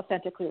sound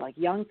authentically like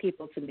young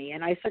people to me.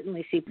 And I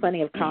certainly see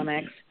plenty of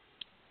comics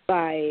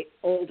by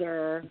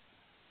older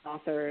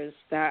authors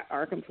that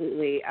are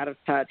completely out of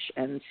touch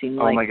and seem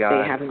like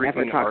they haven't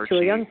ever talked to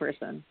a young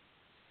person.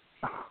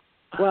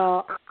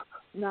 Well,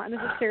 not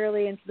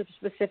necessarily into the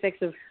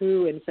specifics of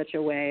who in such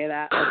a way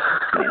that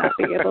I may not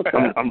be able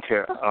to I'm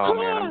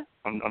terrible.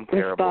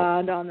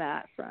 Respond on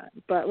that front.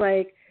 But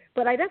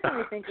I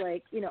definitely think,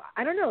 I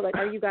don't know,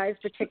 are you guys,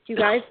 do you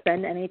guys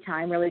spend any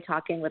time really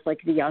talking with,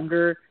 the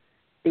younger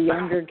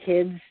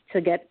kids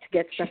to get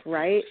stuff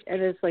right?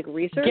 And it's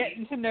research?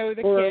 Getting to know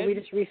the or kids. Or are we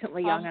just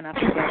recently young enough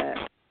to get it?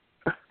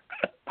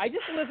 I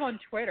just live on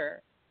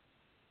Twitter.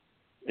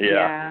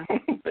 Yeah.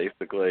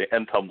 Basically.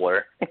 And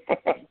Tumblr. I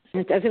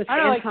was going to say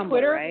Tumblr,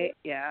 Twitter, right?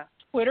 Yeah.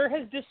 Twitter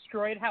has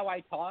destroyed how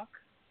I talk.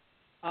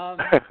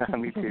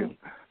 Me too.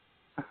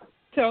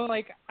 So,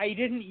 I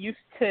didn't used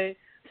to...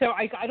 So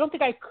I don't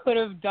think I could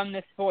have done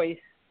this voice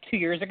 2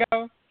 years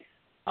ago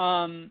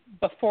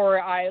before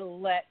I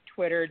let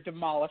Twitter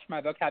demolish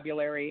my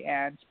vocabulary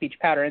and speech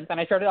patterns, and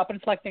I started up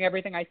and selecting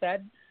everything I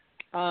said.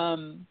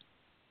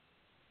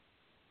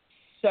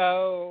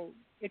 So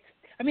it's,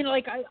 I mean,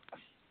 my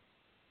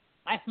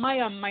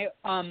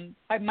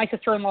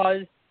sister-in-law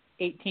is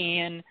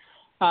 18,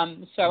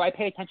 so I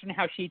pay attention to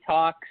how she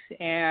talks,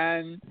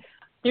 and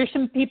there's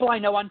some people I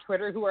know on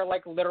Twitter who are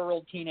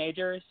literal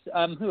teenagers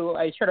who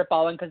I started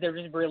following because they're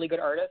just really good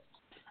artists,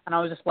 and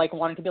I was just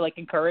wanting to be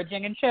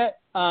encouraging and shit.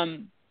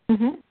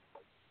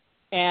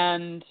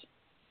 And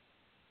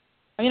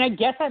I mean, I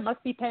guess I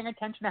must be paying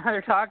attention to how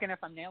they're talking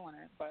if I'm nailing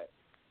it, but.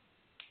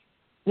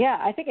 Yeah,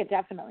 I think it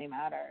definitely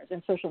matters.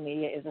 And social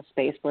media is a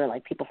space where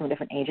people from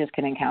different ages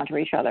can encounter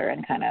each other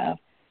and kind of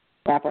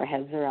wrap our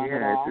heads around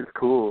it all. Yeah, it's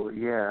cool.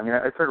 Yeah, I mean,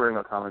 I started writing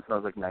about comics when I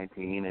was like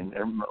 19, and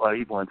a lot of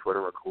people on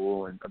Twitter were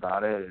cool and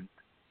about it. And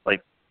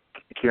like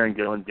Kieran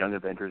Gillen's Young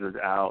Adventures was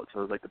out, so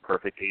it was like the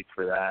perfect age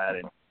for that.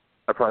 And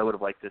I probably would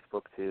have liked this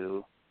book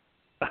too.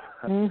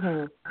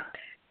 Mhm.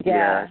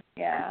 Yeah.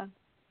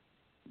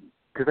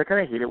 Because I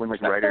kind of hate it when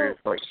like writers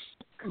like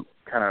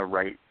kind of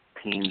write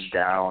teens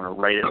down or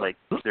write it like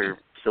they're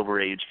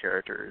Silver Age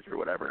characters or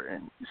whatever,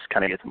 and it just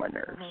kind of gets on my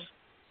nerves. Mhm.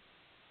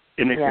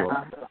 It makes me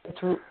laugh.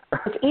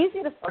 It's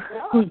easy to fuck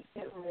up.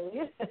 It really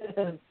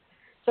is.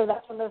 So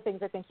that's one of the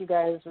things I think you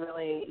guys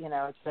really,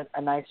 it's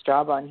a nice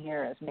job on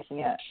here is making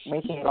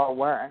it all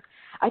work.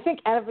 I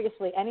think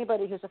obviously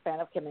anybody who's a fan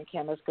of Kim and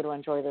Kim is going to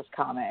enjoy this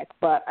comic,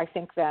 but I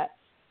think that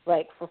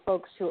like for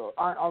folks who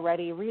aren't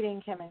already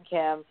reading Kim and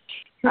Kim,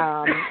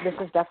 this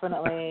is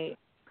definitely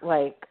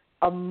like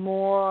a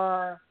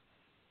more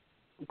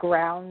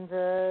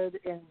grounded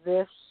in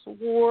this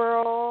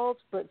world,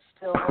 but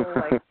still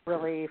like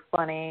really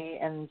funny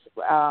and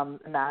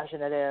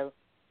imaginative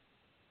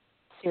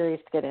series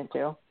to get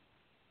into.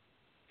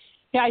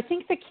 Yeah, I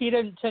think the key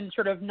to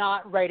sort of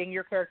not writing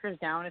your characters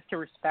down is to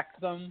respect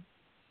them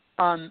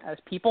as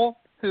people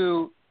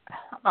who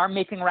are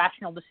making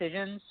rational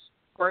decisions,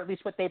 or at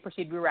least what they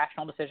perceive to be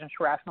rational decisions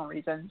for rational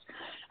reasons.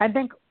 I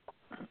think,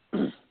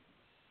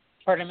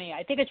 pardon me,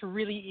 I think it's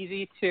really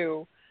easy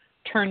to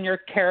turn your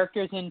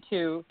characters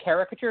into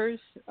caricatures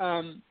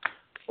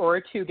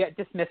or to get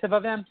dismissive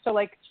of them. So,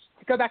 like,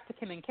 to go back to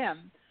Kim and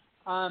Kim,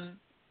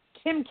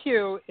 Kim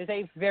Q is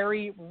a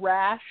very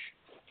rash,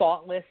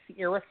 thoughtless,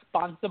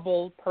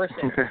 irresponsible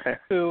person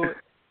who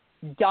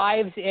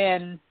dives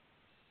in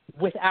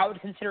without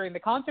considering the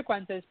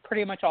consequences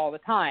pretty much all the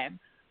time.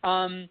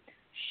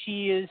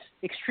 She is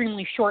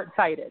extremely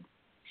short-sighted.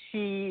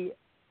 She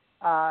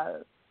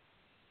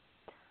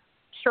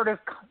sort of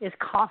is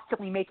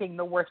constantly making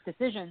the worst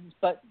decisions,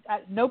 but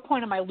at no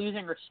point am I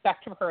losing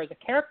respect for her as a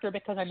character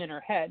because I'm in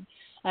her head.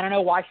 I don't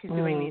know why she's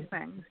doing these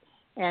things.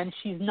 And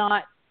she's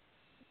not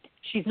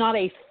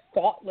a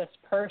thoughtless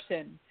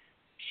person.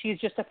 She's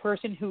just a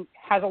person who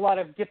has a lot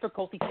of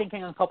difficulty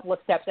thinking a couple of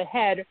steps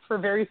ahead for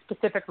very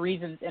specific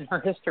reasons in her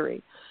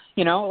history.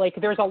 Like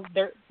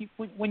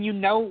when you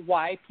know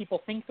why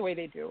people think the way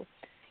they do,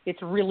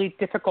 it's really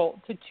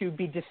difficult to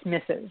be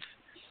dismissive.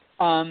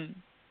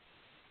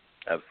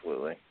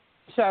 Absolutely.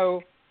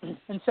 So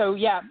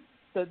yeah,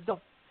 the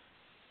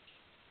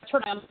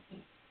sort of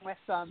with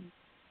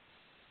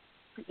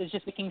is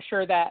just making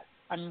sure that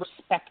I'm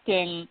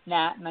respecting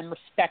Nat and I'm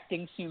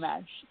respecting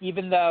Sumaj,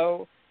 even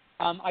though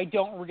I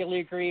don't really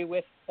agree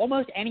with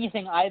almost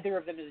anything either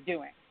of them is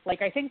doing.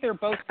 Like, I think they're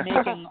both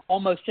making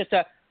almost just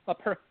a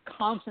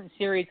constant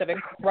series of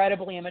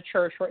incredibly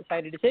immature,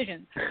 short-sighted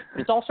decisions.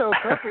 It's also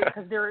appropriate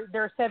because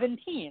they're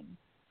 17.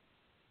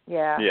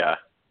 Yeah. Yeah.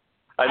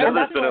 I know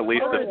there's been at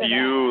least a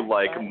few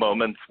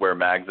moments where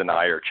Mags and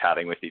I are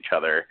chatting with each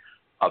other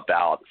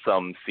about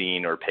some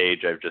scene or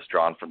page I've just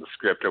drawn from the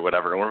script or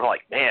whatever, and we're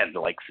like, man,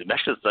 like,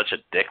 Sumesh is such a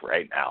dick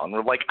right now. And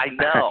we're like, I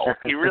know,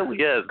 he really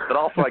is, but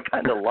also I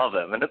kind of love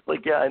him. And it's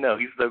like, yeah, I know,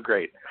 he's so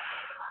great.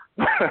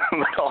 But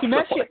also,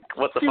 Sumesh,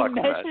 what the fuck,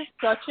 Sumesh is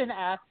such an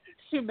ass.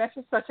 Sumesh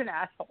is such an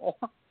asshole.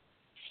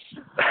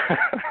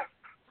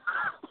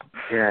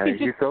 Yeah,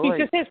 he's so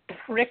just this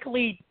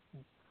prickly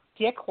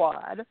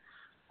dickwad.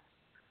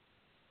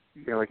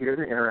 Yeah, like he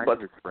doesn't interact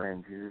with his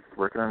friends. He's just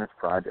working on his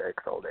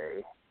projects all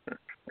day.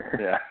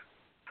 Yeah.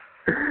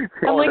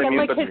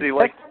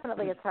 That's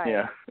definitely a type.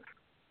 Yeah.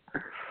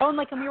 Oh, and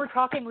we were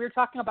talking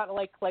about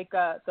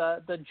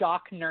the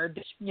jock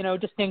nerd,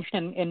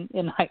 distinction in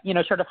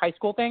sort of high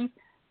school things,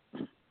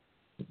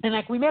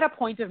 and we made a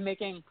point of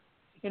making,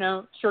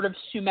 sort of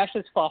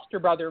Sumesh's foster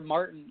brother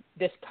Martin,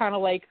 this kind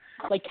of like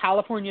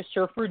California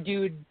surfer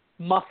dude,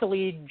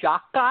 muscly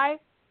jock guy.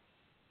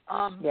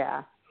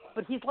 Yeah.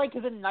 But he's like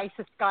the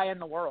nicest guy in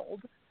the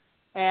world,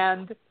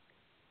 and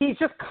he's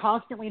just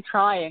constantly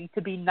trying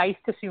to be nice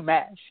to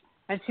Sumesh,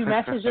 and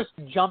Sumesh is just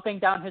jumping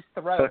down his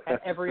throat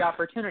at every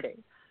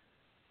opportunity.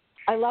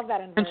 I love that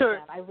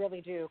inversion. I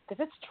really do,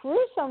 because it's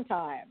true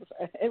sometimes.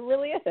 It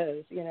really is,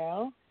 I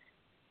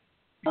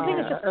think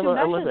it's just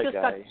Sumesh has just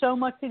got so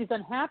much that he's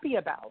unhappy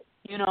about,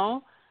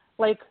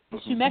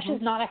 Sumesh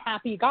is not a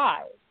happy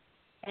guy,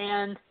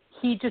 and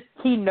he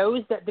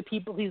knows that the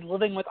people he's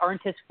living with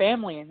aren't his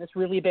family in this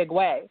really big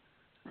way.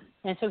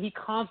 And so he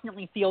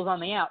constantly feels on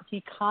the outs.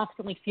 He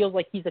constantly feels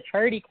like he's a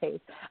charity case,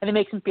 and it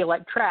makes him feel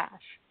like trash.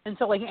 And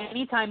so,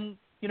 anytime,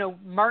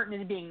 Martin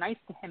is being nice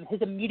to him,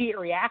 his immediate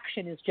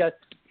reaction is just,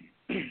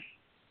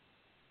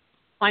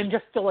 I'm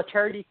just still a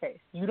charity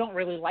case. You don't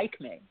really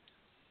like me.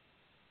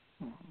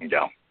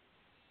 Yeah.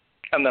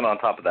 And then on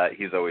top of that,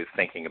 he's always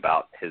thinking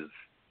about his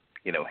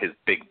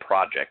big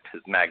project,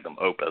 his magnum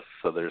opus.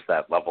 So there's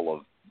that level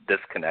of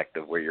disconnect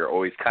of where you're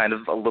always kind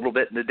of a little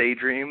bit in a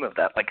daydream of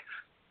that,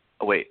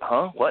 oh, wait,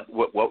 huh? What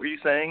were you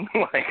saying?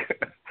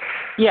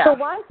 Yeah. So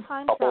why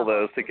time couple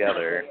those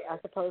together as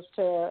opposed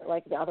to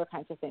the other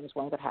kinds of things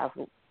one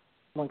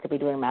could be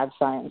doing mad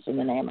science in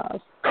the name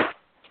of?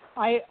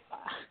 I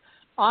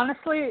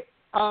honestly,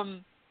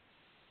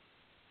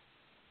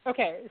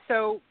 Okay,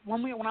 so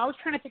when I was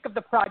trying to think of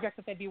the project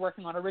that they'd be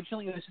working on,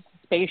 originally it was just a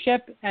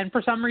spaceship, and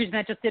for some reason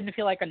that just didn't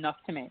feel like enough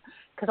to me.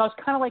 Because I was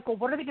kind of like, well,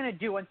 what are they going to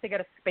do once they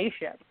get a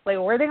spaceship? Like,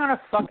 where are they going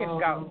to fucking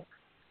go?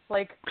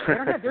 Like, they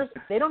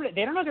don't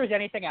know there's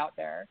anything out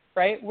there,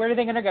 right? Where are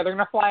they going to go? They're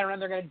going to fly around.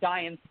 They're going to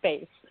die in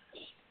space.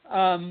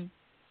 And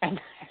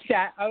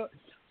that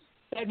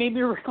made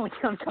me really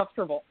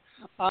uncomfortable.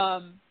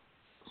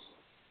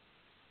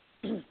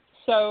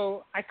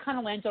 So I kind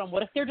of landed on,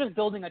 what if they're just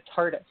building a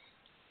TARDIS?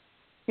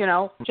 You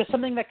know, just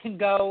something that can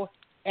go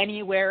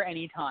anywhere,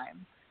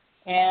 anytime.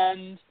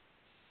 And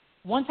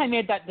once I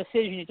made that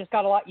decision, it just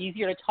got a lot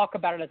easier to talk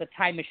about it as a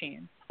time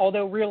machine.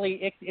 Although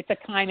really, it's a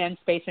time and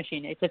space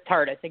machine. It's a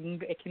TARDIS.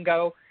 It can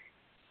go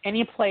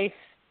any place,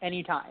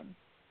 anytime.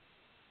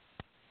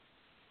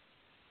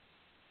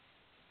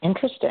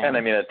 Interesting. And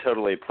I mean, it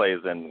totally plays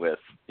in with,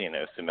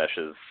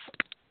 Sumesh's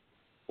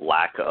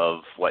lack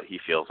of what he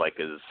feels like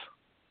is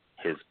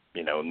his,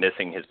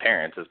 missing his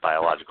parents, his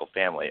biological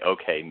family.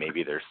 Okay,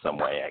 maybe there's some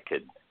way I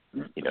could,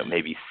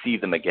 maybe see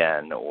them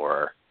again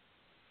or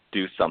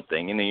do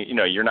something. And,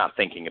 you're not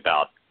thinking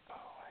about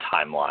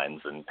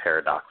timelines and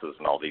paradoxes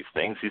and all these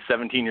things. He's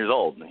 17 years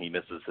old and he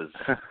misses his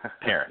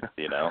parents,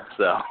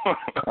 so.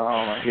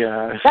 Oh my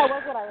gosh. That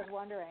was what I was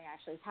wondering,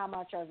 actually. How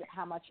much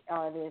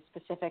are the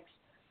specific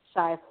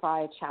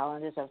sci-fi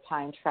challenges of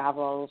time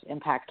travel's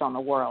impact on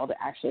the world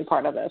actually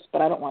part of this?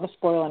 But I don't want to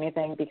spoil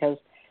anything because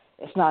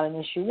it's not an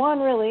issue 1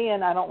 really,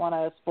 and I don't want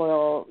to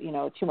spoil,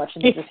 too much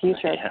into the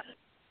future. Yeah.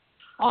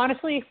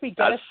 Honestly, if we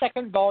get a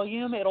second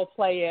volume, it'll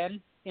play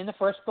in the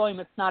first volume.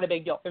 It's not a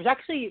big deal. There's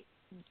actually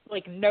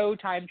no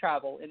time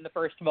travel in the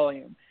first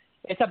volume.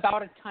 It's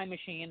about a time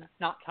machine,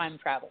 not time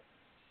travel.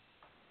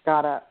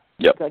 Got it.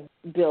 Yep. Like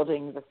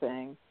building the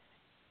thing.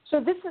 So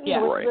this is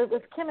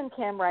with Kim and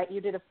Kim, right?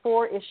 You did a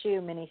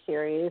 4-issue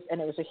miniseries,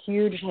 and it was a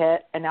huge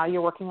hit, and now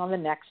you're working on the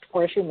next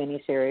 4-issue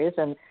miniseries,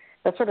 and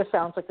that sort of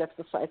sounds like that's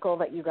the cycle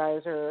that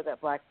that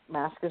Black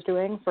Mask is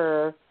doing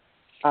for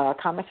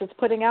comics it's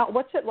putting out.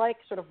 What's it like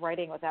sort of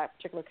writing with that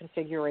particular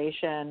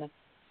configuration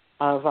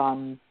of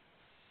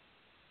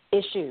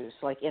issues,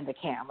 like in the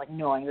can, like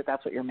knowing that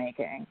that's what you're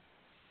making?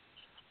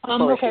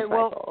 Okay,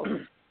 well,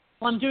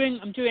 I'm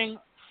doing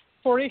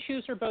 4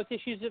 issues for both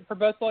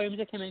volumes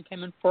of Kim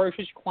and 4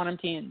 issues of Quantum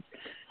Teens.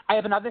 I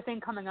have another thing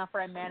coming up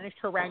where I managed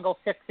to wrangle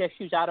 6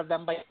 issues out of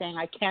them by saying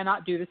I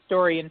cannot do the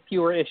story in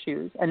fewer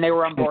issues, and they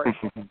were on board.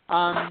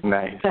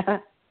 Nice.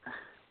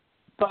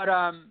 But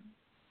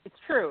it's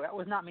true. That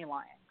was not me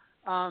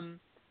lying.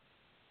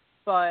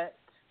 But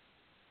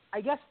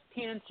I guess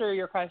to answer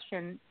your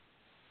question,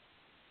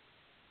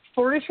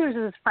 4 issues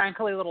is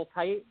frankly a little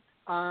tight.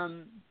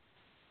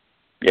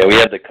 Yeah, we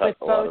had to cut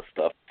a lot of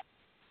stuff.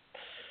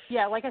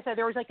 Yeah, like I said,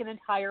 there was like an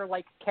entire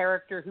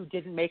character who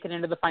didn't make it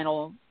into the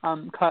final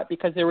cut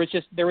because there was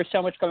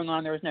so much going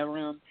on, there was no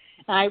room.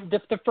 And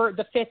the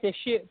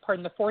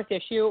 4th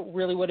issue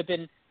really would have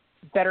been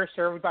better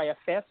served by a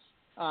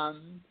 5th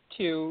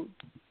to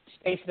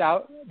space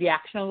out the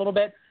action a little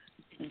bit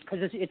because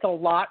it's a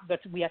lot that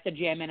we have to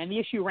jam in, and the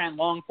issue ran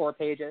long, 4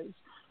 pages,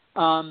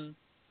 and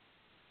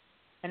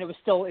it was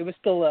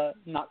still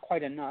not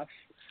quite enough.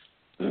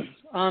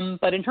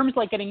 But in terms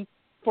of getting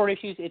 4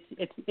 issues,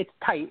 it's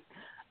tight.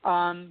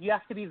 You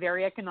have to be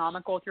very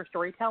economical with your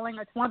storytelling.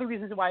 It's one of the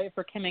reasons why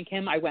for Kim and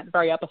Kim I went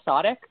very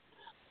episodic,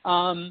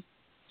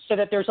 so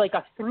that there's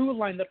a through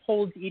line that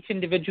holds each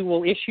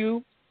individual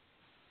issue,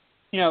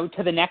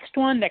 to the next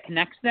one that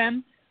connects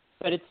them.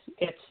 But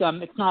it's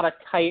not a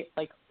tight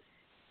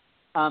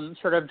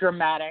sort of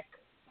dramatic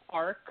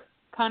arc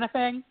kind of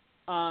thing.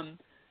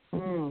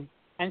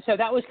 And so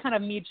that was kind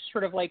of me just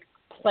sort of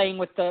playing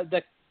with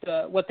the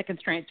what the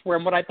constraints were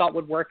and what I thought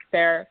would work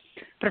there.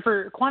 But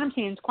for Quantum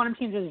Teens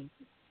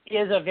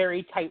is a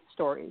very tight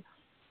story.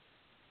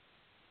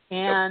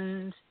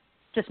 And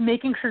just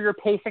making sure you're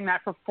pacing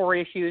that for 4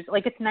 issues.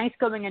 It's nice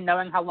going and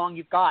knowing how long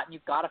you've got, and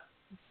you've got to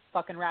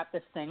fucking wrap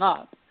this thing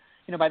up,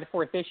 by the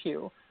 4th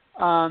issue.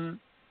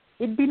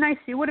 It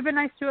would have been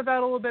nice to have that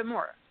a little bit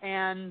more.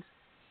 And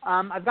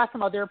I've got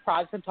some other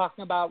projects I'm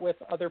talking about with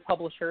other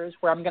publishers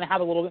where I'm going to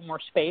have a little bit more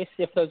space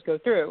if those go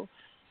through,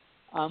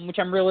 which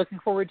I'm really looking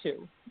forward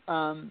to.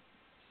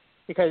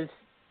 Because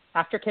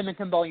after Kim and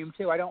Kim Volume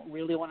 2, I don't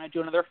really want to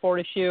do another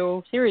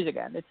 4-issue series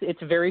again.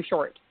 It's very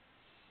short.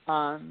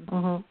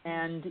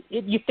 And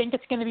you think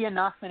it's going to be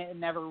enough, and it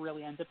never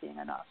really ends up being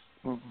enough.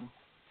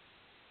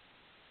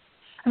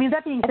 I mean,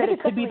 that being said,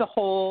 it could be the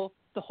whole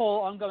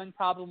ongoing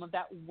problem of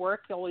that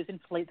work always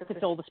inflates to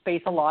fill the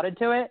space allotted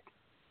to it.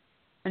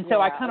 And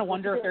so I kind of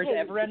wonder if there's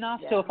ever enough.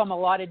 Yeah. So if I'm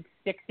allotted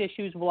 6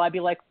 issues, will I be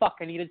like, fuck,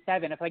 I needed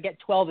 7? If I get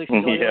 12 issues,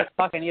 I'll be like,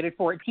 fuck, I needed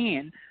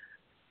 14.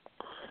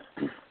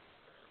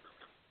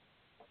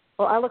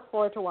 Well, I look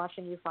forward to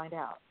watching you find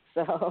out.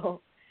 So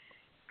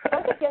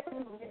I think getting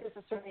readers,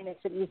 it certainly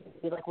makes it easy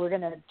to be we're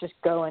going to just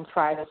go and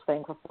try this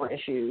thing for 4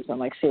 issues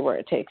and see where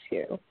it takes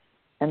you.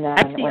 And then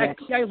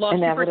I lost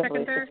you for a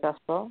second there.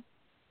 Successful.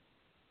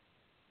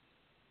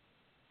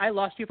 I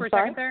lost you for a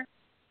second there.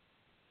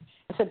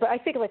 So, but I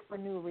think like for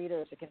new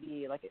readers, it can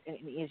be like an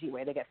easy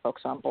way to get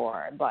folks on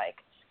board. Like,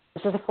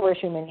 this is a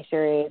 4-issue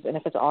miniseries, and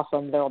if it's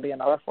awesome, there will be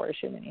another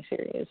 4-issue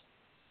miniseries.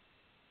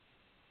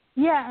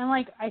 Yeah, and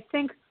like I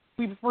think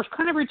we're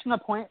kind of reaching a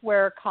point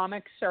where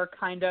comics are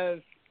kind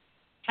of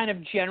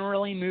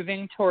generally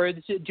moving towards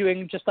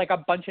doing just like a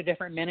bunch of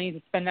different minis.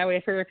 It's been that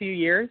way for a few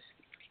years,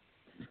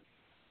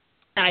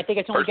 and I think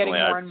it's only getting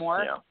more and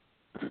more.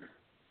 Yeah.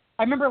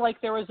 I remember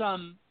like there was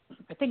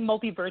I think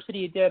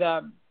Multiversity did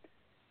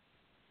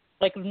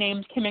like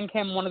named Kim and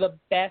Kim one of the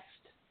best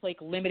like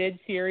limited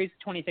series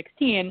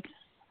 2016,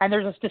 and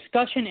there's this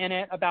discussion in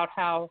it about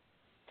how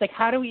it's like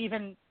how do we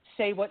even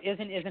say what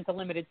isn't a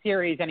limited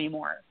series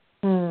anymore?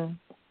 Mm.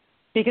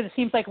 Because it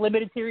seems like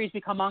limited series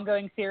become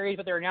ongoing series,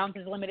 but they're announced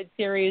as a limited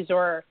series,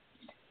 or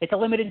it's a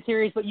limited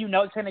series, but you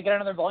know it's going to get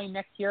another volume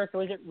next year,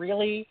 so is it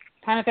really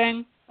kind of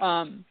thing?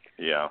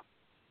 Yeah.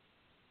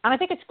 And I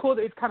think it's cool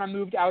that it's kind of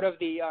moved out of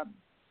the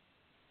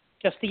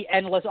just the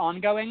endless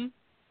ongoing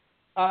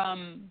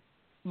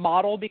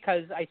model,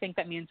 because I think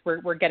that means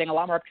we're getting a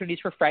lot more opportunities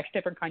for fresh,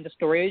 different kinds of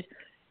stories,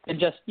 and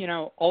just, you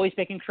know, always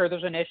making sure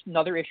there's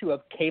another issue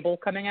of Cable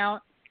coming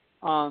out.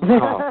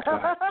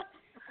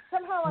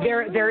 Somehow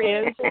there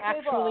is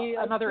actually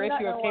another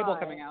issue of Cable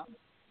coming out.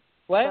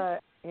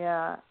 What?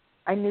 Yeah,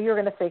 I knew you were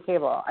going to say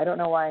Cable. I don't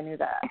know why I knew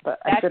that, but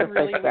I should have That's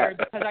really said weird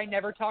that. because I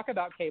never talk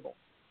about Cable.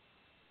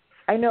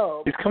 I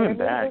know. He's coming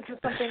maybe back. It was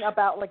just something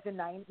about like the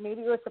 90s.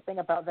 Maybe it was something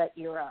about that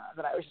era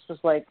that I was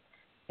like,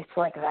 it's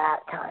like that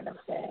kind of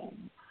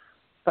thing.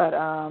 But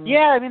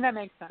yeah, I mean that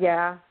makes sense.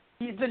 Yeah.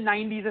 He's the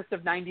 90s-est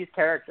of 90s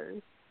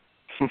characters.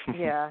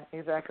 Yeah,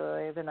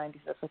 exactly. The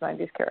 90s of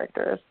 90s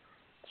characters.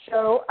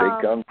 So, Big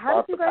guns,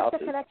 how did you guys lots of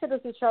get connected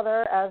with each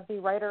other as the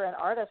writer and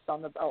artist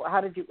on the? Oh,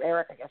 how did you,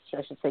 Eryk? I guess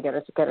I should say, get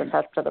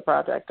attached to the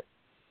project.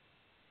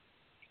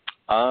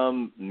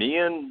 Me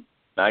and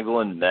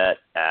Magdalene met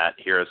at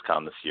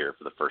HeroesCon this year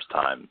for the first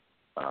time,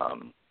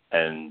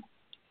 and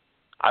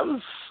I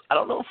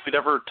don't know if we'd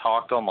ever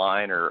talked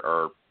online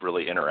or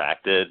really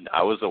interacted.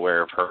 I was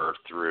aware of her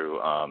through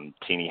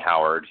Teenie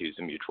Howard, who's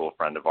a mutual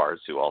friend of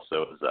ours, who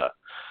also is a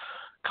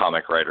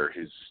comic writer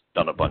who's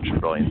done a bunch of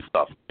brilliant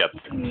stuff.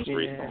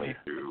 Recently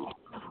through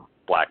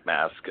Black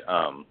Mask.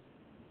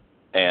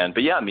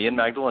 But yeah, me and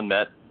Magdalene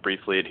met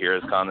briefly at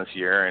HeroesCon this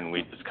year, and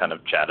we just kind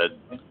of chatted,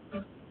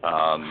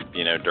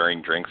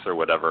 during drinks or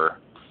whatever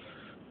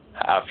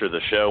after the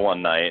show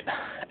one night.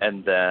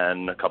 And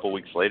then a couple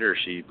weeks later,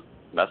 she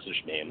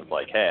messaged me and was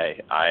like,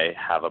 hey, I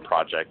have a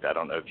project. I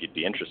don't know if you'd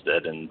be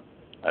interested. And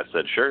I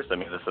said, sure, send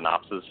me the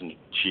synopsis. And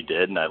she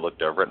did, and I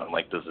looked over it, and I'm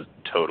like, this is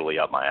totally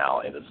up my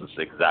alley. This is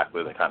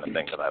exactly the kind of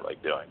thing that I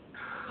like doing.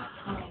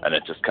 And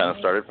it just kind of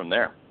started from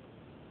there.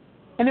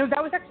 And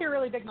that was actually a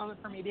really big moment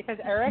for me, because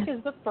Eryk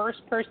is the first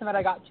person that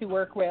I got to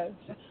work with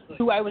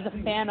who I was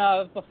a fan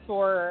of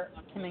before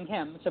Kim and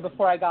Kim. So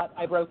before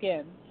I broke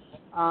in.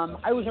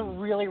 I was a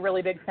really,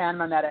 really big fan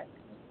when I met it.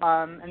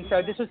 And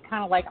so this was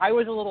kind of like, I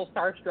was a little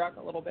starstruck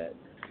a little bit.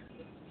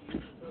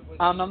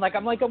 I'm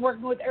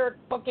working with Eryk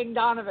fucking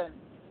Donovan.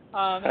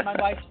 And my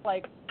wife's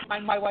like,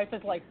 my wife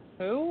is like,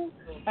 who?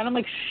 And I'm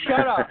like,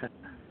 shut up.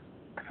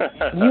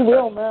 You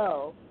will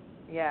know.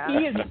 Yeah.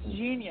 He is a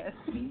genius.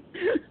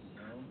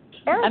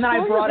 Eryk, and then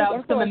I brought out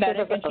the influences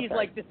mimetic, and she's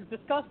like, this is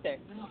disgusting.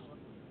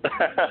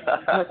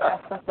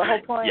 That's the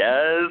whole point.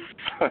 Yes.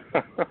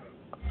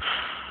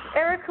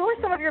 Eryk, who are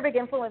some of your big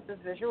influences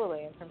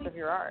visually in terms of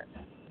your art?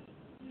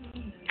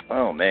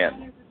 Oh,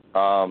 man.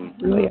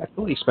 Really, I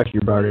fully expect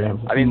your brother to have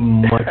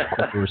much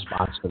quicker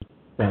response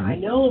than I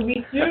know,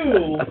 me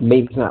too.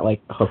 Maybe he's not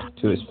like hooked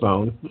to his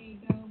phone.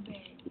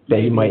 That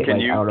he might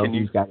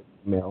he's got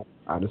email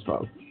on his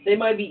phone. They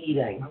might be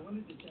eating.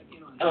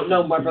 Oh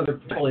no, my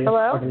brother totally.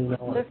 Hello?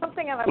 There's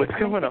something on. What's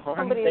going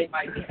on? They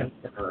might be having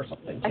dinner or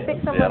something. I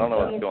think I don't know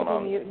someone what's going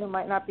on. mute who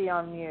might not be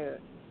on mute.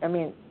 I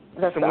mean,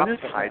 that's Someone the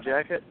just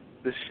hijack it.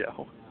 This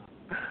show.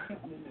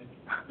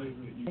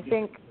 I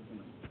think.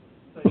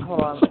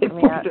 Hold on. Let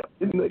me add.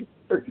 In the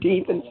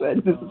 13th and said,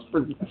 "This is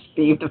for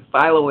Steve to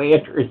file away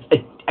under his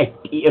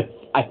idea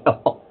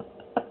file."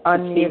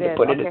 Unmuted.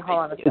 Put Okay, hold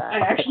on a sec. I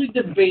actually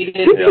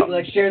debated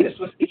like sharing this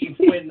with Steve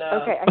when.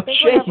 Okay, I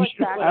think we have like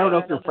back. I don't know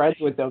if you're friends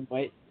with them,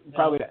 but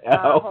probably not.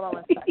 Hold on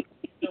one sec.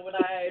 So when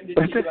I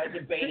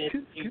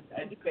debated.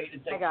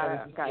 I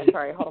got it.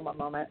 Sorry, hold on one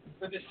moment.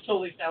 But this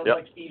totally sounds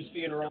like Steve's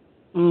funeral.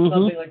 Mm-hmm.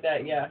 Something like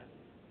that, yeah.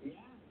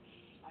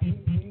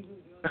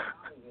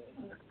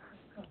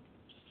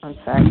 One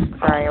sec.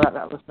 Sorry about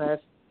that, listeners.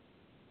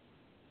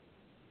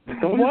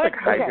 Someone What?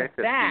 just hijack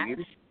Okay, that.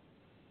 feed.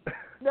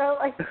 No,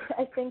 I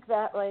think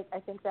that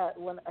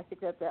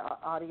the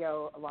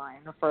audio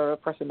line for the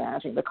person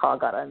managing the call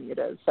got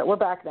unmuted. So we're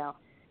back now.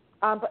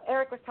 But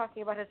Eryk was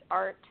talking about his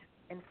art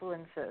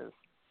influences.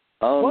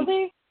 Was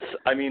he?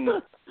 I mean,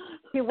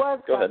 He was.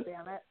 Go ahead.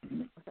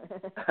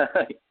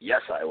 Goddammit.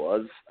 Yes, I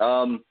was.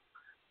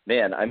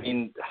 Man, I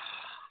mean,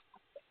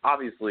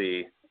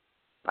 obviously,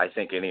 I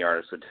think any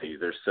artist would tell you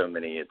there's so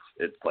many.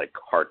 It's like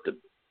hard to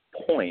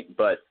point,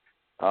 but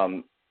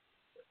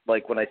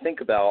like when I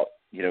think about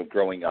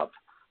growing up,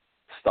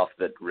 stuff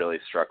that really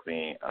struck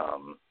me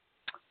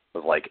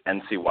was like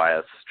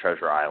NCYS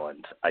Treasure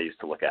Island. I used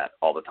to look at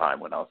all the time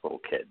when I was a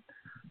little kid.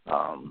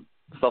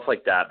 Stuff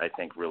like that, I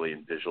think, really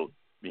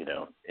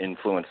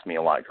influenced me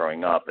a lot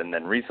growing up. And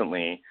then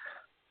recently,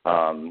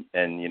 and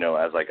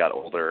as I got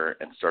older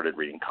and started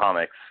reading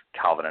comics,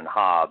 Calvin and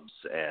Hobbes,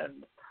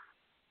 and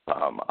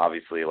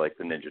obviously like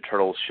the Ninja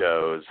Turtles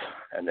shows,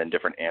 and then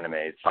different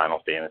animes, Final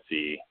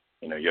Fantasy,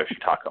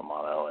 Yoshitaka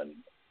Amano and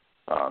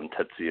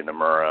Tetsuya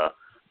Nomura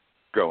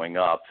growing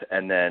up.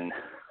 And then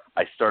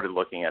I started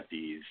looking at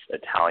these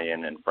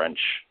Italian and French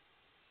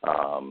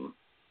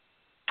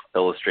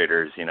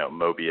illustrators,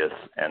 Mobius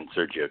and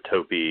Sergio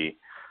Topi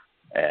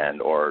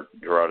or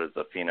Gerardo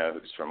Zaffino,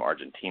 who's from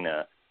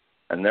Argentina.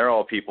 And they're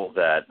all people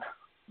that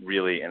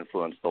really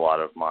influenced a lot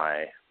of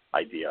my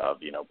idea of,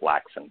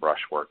 blacks and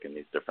brushwork and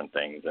these different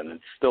things. And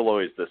it's still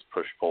always this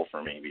push-pull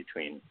for me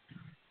between,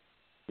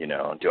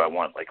 do I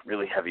want like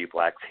really heavy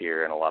blacks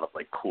here and a lot of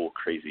like cool,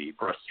 crazy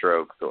brush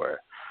strokes, or,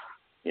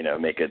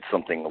 make it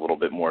something a little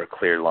bit more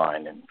clear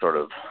line and sort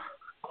of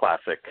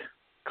classic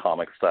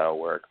comic style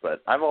work.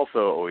 But I've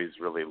also always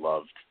really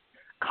loved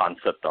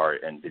concept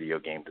art and video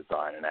game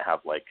design. And I have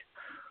like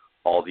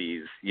all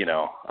these,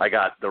 I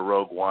got the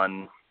Rogue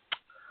One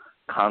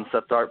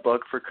concept art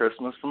book for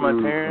Christmas from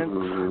my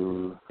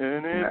parents,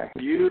 and it's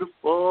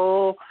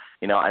beautiful.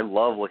 I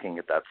love looking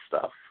at that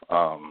stuff.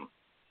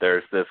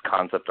 There's this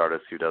concept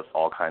artist who does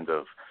all kinds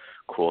of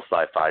cool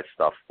sci-fi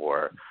stuff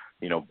for,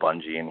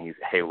 Bungie, and he's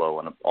Halo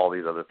and all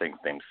these other things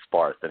named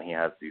Sparth, and he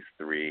has these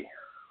 3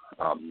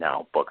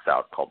 now books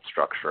out called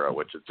Structura,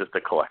 which is just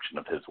a collection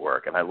of his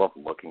work, and I love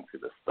looking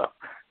through this stuff.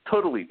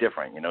 Totally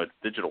different, it's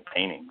digital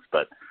paintings,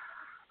 but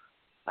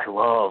I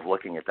love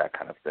looking at that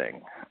kind of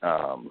thing.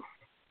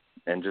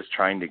 And just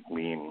trying to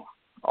glean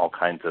all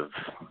kinds of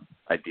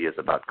ideas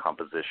about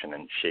composition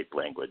and shape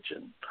language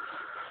and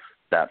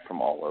that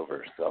from all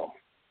over. So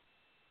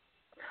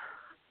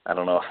I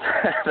don't know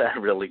if that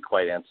really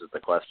quite answers the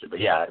question. But,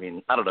 yeah,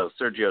 I don't know.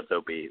 Sergio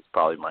Topi is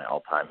probably my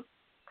all-time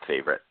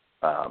favorite.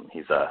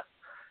 He's a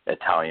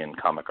Italian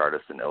comic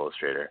artist and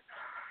illustrator,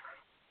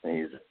 and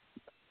he's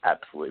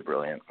absolutely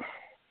brilliant.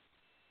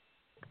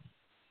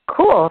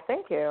 Cool,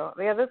 thank you.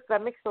 Yeah,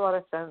 that makes a lot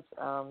of sense.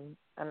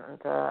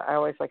 And I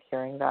always like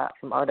hearing that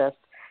from artists.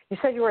 You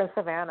said you were in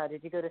Savannah.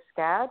 Did you go to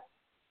SCAD?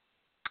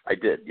 I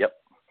did, yep.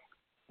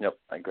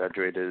 I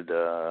graduated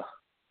a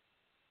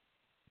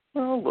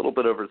little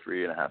bit over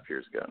 3.5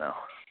 years ago now.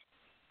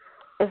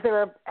 Is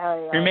there a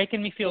You're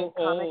making me feel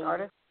comic old.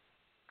 artist?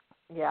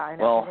 Yeah, I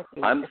know.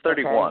 Well, I'm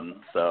 31, okay.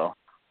 So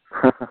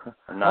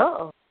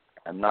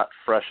I'm not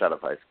fresh out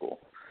of high school.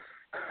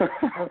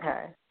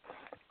 Okay.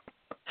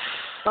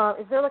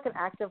 Is there like an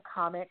active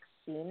comic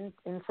scene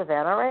in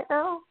Savannah right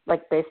now,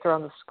 like based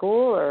around the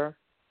school, or?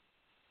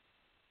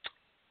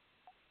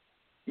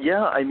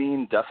 Yeah,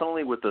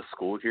 definitely with the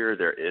school here,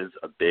 there is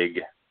a big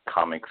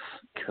comics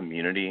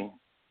community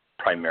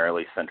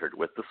primarily centered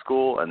with the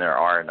school, and there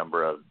are a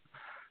number of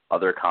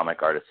other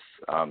comic artists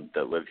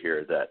that live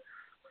here that,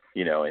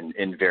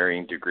 in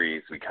varying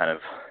degrees, we kind of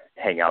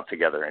hang out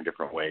together in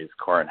different ways.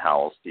 Corin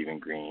Howell, Stephen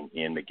Green,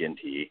 Ian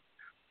McGinty,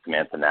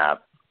 Samantha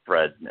Knapp,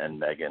 Fred and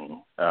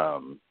Megan,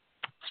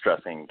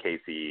 Stressing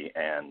Casey,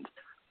 and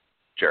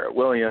Jarrett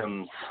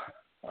Williams.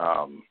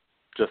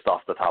 Just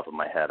off the top of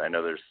my head, I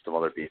know there's some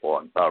other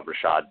people,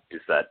 Rashad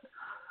Doucette.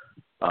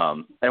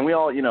 And we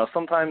all,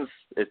 sometimes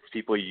it's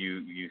people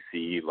you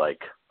see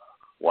like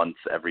once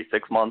every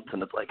 6 months,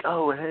 and it's like,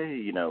 oh,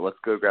 hey, let's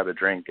go grab a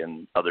drink.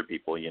 And other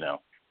people,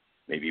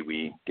 maybe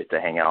we get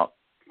to hang out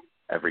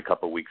every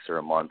couple of weeks or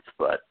a month.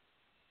 But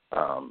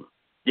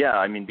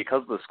yeah,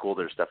 because of the school,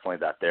 there's definitely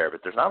that there.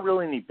 But there's not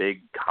really any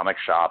big comic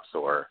shops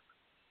or,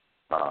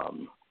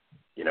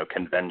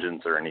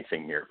 conventions or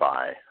anything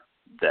nearby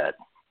that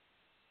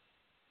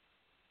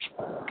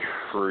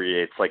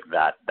creates like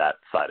that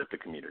side of the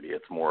community.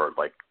 It's more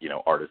like,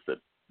 artists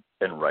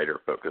and writer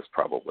focused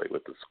probably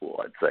with the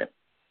school, I'd say.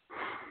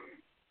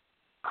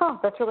 Huh,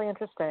 that's really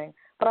interesting.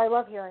 But I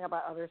love hearing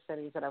about other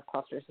cities that have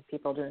clusters of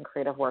people doing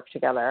creative work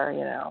together,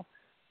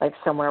 like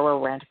somewhere where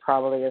rent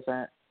probably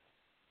isn't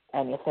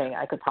anything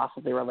I could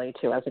possibly relate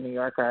to as a New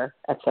Yorker,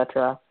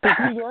 etc. Does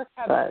New York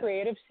have a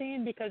creative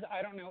scene? Because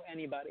I don't know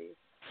anybody.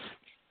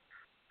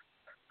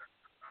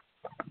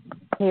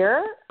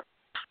 Here?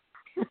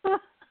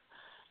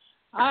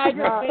 I'm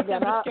just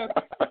joking.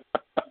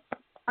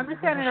 I'm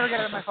just saying I never get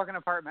out of my fucking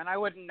apartment. I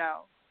wouldn't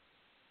know.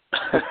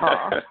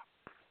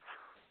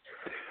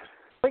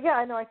 But yeah,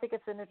 I know. I think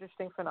it's an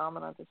interesting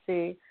phenomenon to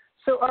see.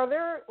 So are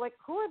there,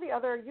 who are the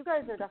other, you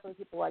guys are definitely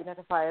people who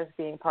identify as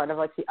being part of,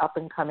 the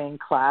up-and-coming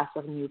class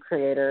of new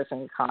creators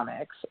in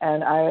comics.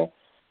 And I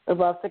would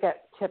love to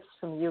get tips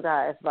from you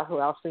guys about who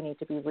else we need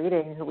to be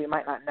reading who we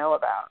might not know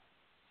about.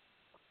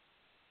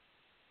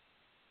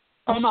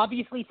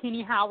 Obviously,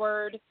 Teenie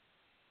Howard,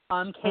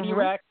 Katie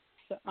Rex.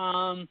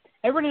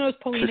 Everybody knows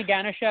Paulina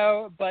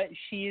Ganeshow, but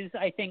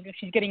I think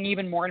she's getting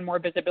even more and more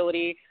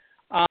visibility.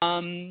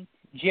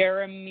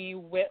 Jeremy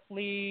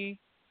Whitley.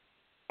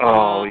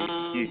 Oh,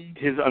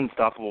 his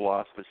Unstoppable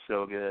Wasp was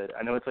so good.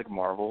 I know it's like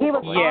Marvel. He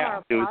was but, on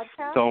our it was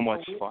podcast so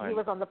much fun. He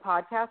was on the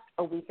podcast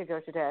a week ago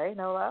today,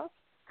 no less.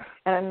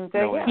 And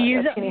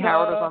He's Kenny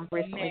Howard was on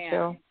recently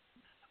too.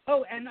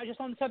 Oh, and just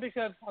on the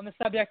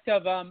subject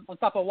of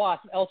Unstoppable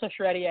Wasp, Elsa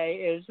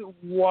Charretier is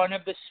one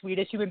of the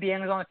sweetest human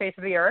beings on the face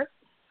of the earth.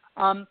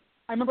 I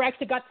remember I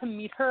actually got to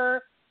meet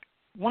her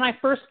when I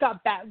first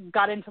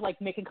got into like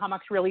making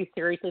comics really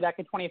seriously back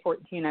in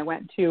 2014. I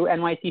went to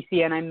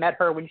NYCC and I met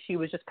her when she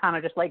was just kind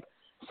of just like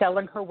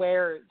selling her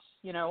wares,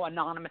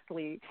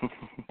 anonymously.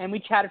 And we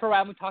chatted for a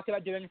while and we talked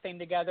about doing a thing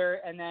together.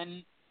 And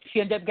then she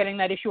ended up getting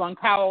that issue on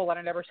Cowl and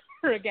I never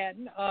saw her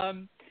again.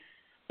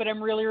 But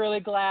I'm really, really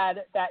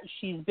glad that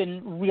she's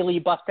been really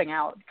busting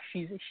out.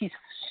 She's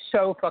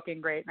so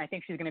fucking great, and I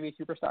think she's going to be a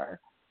superstar.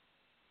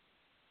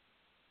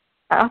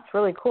 That's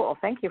really cool.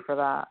 Thank you for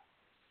that.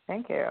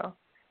 Thank you.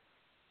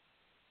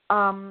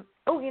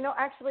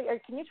 Actually,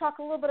 can you talk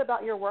a little bit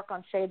about your work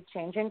on Shade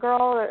Changing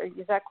Girl?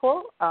 Is that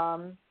cool?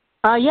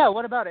 Yeah,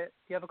 what about it?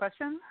 Do you have a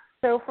question?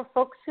 So for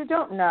folks who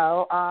don't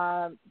know,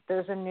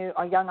 there's a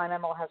Young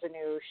Animal has a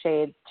new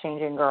Shade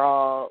Changing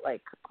Girl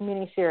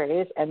mini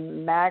series,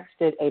 and Mags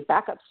did a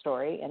backup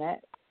story in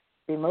it,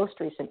 the most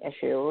recent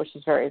issue, which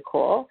is very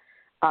cool.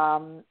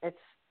 So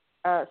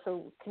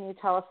can you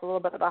tell us a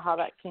little bit about how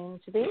that came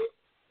to be?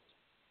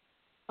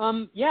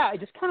 Yeah, I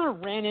just kind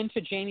of ran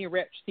into Jamie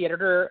Rich, the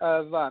editor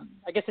of,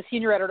 the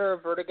senior editor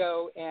of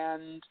Vertigo,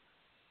 and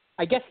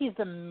I guess he's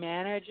the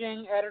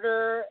managing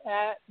editor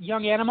at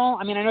Young Animal.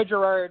 I mean, I know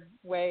Gerard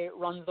Way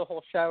runs the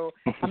whole show.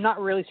 I'm not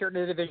really certain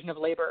of the division of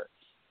labor.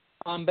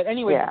 But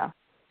anyway,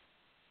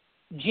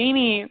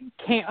 Jamie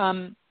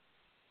came,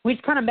 we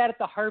just kind of met at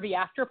the Harvey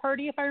after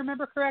party, if I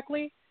remember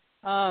correctly.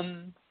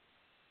 And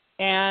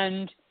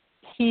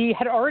he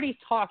had already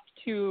talked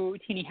to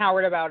Teeny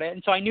Howard about it,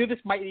 and so I knew this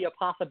might be a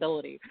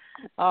possibility.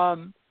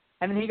 And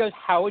then he goes,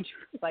 how would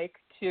you like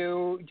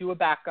to do a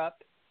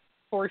backup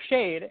for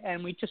Shade?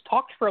 And we just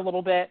talked for a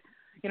little bit,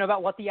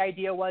 about what the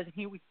idea was.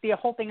 The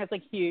whole thing is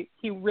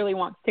he really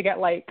wants to get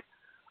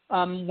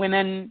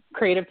women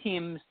creative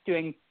teams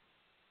doing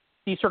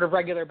these sort of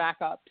regular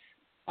backups.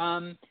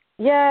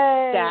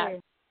 Yay!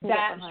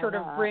 That sort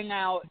of bring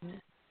out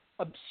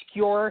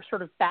obscure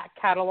sort of back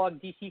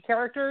catalog DC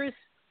characters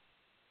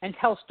and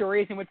tell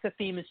stories in which the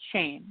themes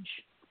change.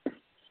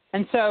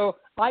 And so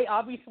I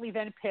obviously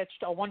then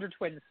pitched a Wonder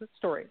Twins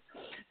story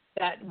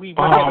that we.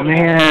 Oh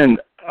man,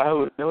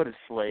 that would have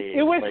slayed.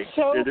 It was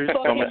there's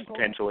so much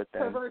potential with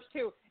that. Perverse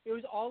too. It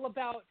was all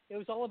about.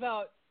 I'm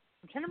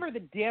trying to remember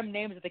the damn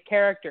names of the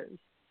characters.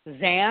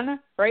 Zan,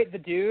 right? The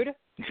dude.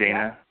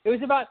 Jaina. It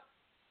was about.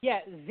 Yeah,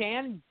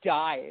 Zan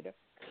died.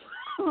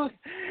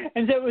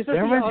 And so it was just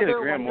that reminds me of the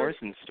Grant Grant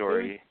Morrison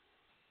story.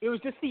 It was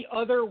just the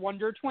other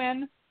Wonder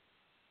Twin,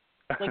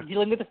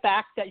 dealing with the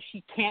fact that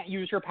she can't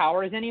use her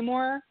powers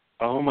anymore.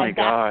 Oh my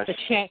gosh!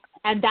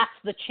 And that's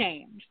the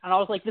change. And I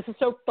was like, this is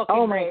so fucking great.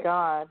 Oh my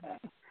god!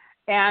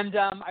 And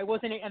I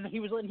wasn't. And he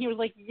was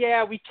like,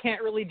 yeah, we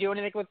can't really do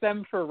anything with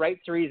them for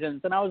rights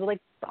reasons. And I was like,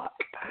 fuck.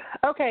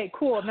 Okay,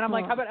 cool. And then I'm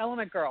like, how about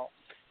Element Girl?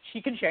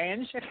 She can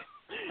change.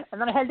 And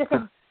then I had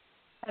to.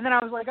 And then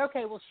I was like,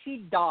 okay, well,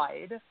 she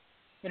died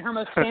in her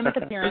most famous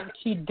appearance.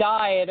 She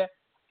died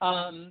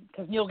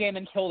because Neil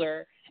Gaiman killed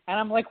her. And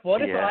I'm like,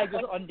 what if I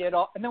just undid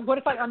all? And then what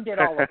if I undid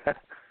all of it?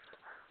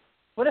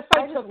 What if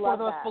I took one of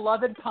the most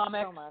beloved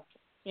comics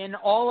in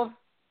all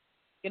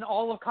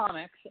of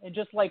comics and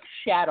just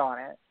shat on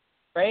it,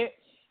 right?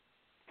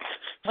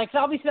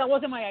 Obviously that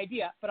wasn't my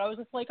idea, but I was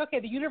just like, okay,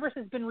 the universe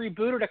has been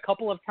rebooted a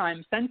couple of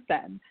times since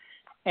then,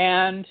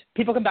 and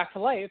people come back to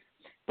life.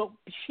 But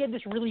she had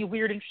this really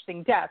weird,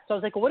 interesting death. So I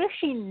was like, what if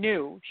she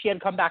knew she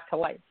had come back to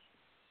life?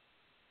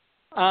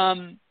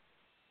 And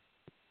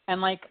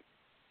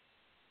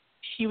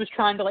she was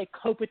trying to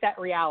cope with that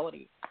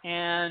reality,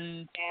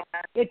 and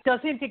it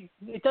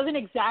doesn't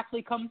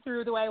exactly come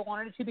through the way I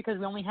wanted it to, because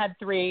we only had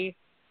 3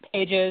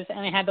 pages, and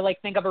I had to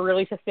think of a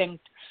really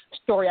succinct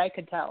story I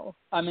could tell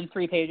in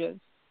 3 pages.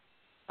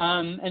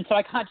 And so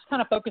I just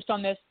kind of focused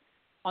on this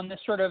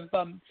sort of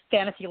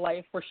fantasy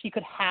life where she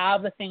could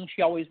have the things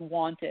she always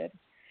wanted,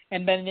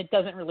 and then it's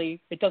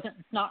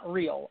not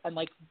real, and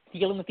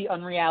dealing with the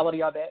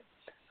unreality of it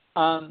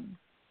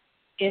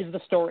is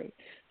the story.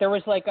 There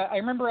was I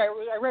remember I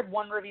read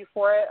one review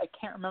for it. I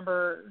can't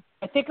remember.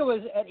 I think it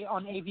was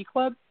on AV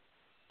Club.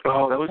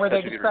 Oh, that was where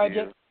such they a described good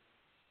review.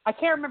 it. I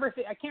can't remember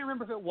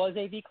if it was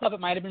AV Club. It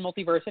might have been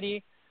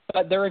Multiversity,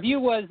 but the review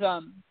was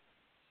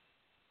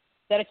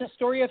that it's a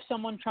story of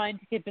someone trying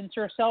to convince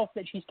herself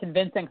that she's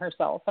convincing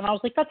herself, and I was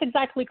like, that's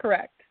exactly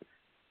correct.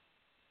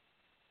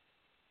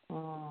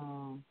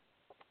 Wow.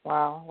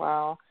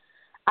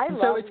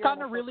 So it's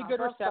gotten a really good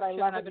reception,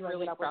 and I've been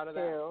really proud of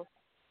that. Too.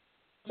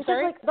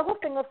 Because the whole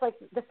thing with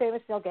the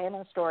famous Neil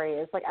Gaiman story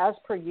is as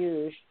per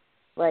usual,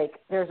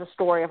 there's a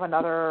story of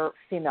another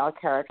female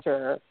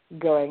character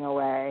going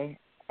away,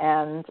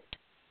 and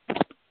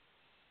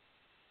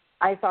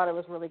I thought it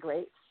was really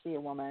great to see a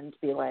woman to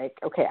be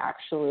okay,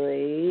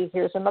 actually,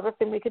 here's another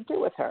thing we could do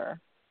with her.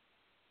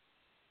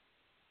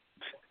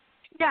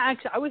 Yeah,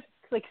 actually,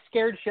 like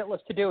scared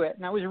shitless to do it,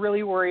 and I was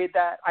really worried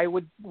that I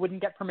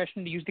wouldn't get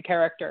permission to use the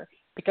character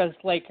because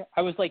like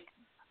I was like,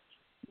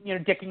 you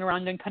know, dicking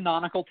around in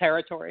canonical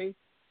territory.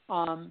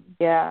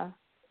 Yeah.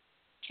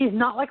 She's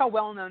not like a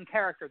well-known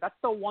character. That's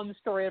the one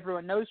story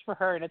everyone knows for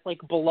her, and it's like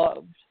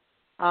beloved.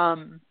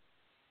 And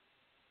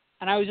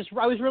I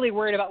was really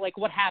worried about like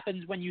what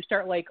happens when you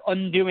start like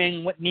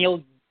undoing what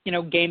Neil, you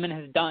know, Gaiman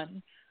has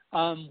done.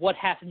 What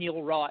hath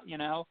Neil wrought, you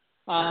know?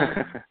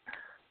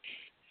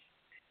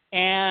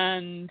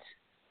 And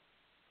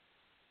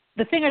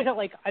the thing is that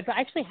like I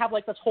actually have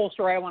like this whole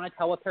story I want to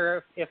tell with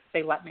her if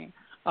they let me.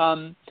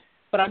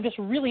 But I'm just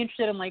really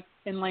interested in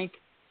like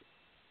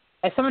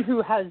as someone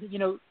who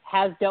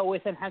has dealt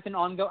with and has an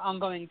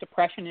ongoing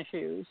depression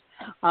issues.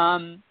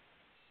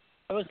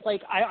 I was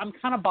like I'm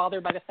kind of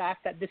bothered by the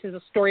fact that this is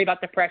a story about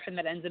depression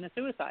that ends in a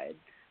suicide.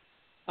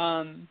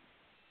 And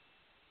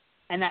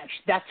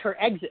that's her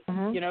exit.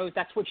 Mm-hmm. You know,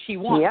 that's what she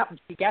wants. Yep. And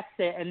she gets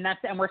it,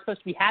 and we're supposed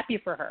to be happy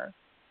for her.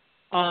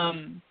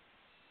 And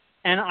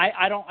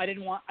I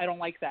don't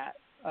like that.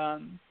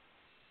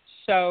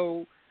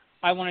 So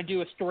I want to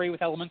do a story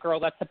with Element Girl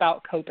that's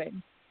about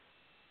coping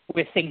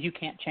with things you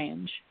can't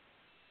change.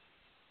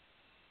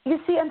 You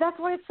see, and that's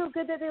why it's so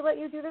good that they let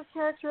you do this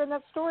character and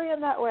that story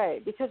in that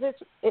way, because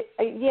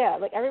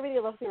like everybody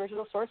loves the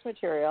original source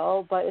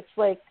material, but it's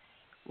like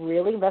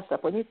really messed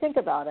up when you think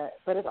about it.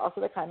 But it's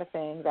also the kind of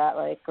thing that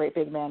like great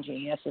big man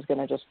genius is going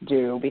to just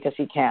do because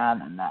he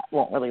can, and that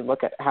won't really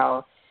look at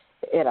how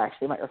it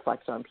actually might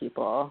reflect on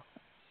people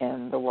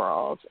in the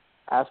world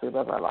as we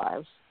live our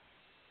lives.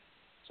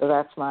 So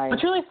that's my.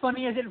 What's really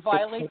funny is it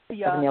violates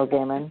Neil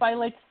Gaiman. It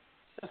violates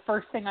the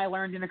first thing I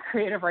learned in a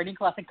creative writing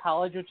class in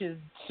college, which is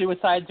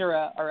suicides are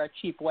a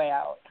cheap way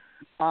out.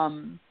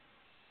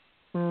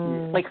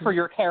 Like for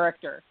your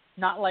character,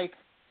 not like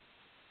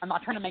I'm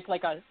not trying to make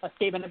like a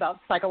statement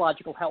about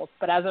psychological health,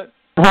 but as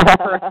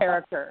for a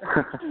character,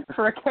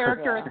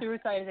 yeah. A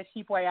suicide is a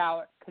cheap way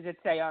out because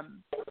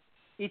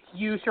it's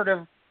you sort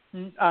of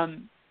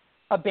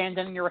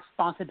abandoning your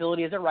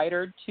responsibility as a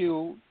writer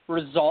to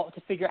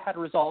figure out how to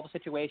resolve a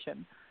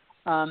situation.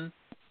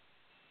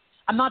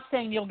 I'm not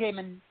saying Neil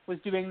Gaiman was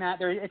doing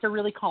that. It's a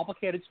really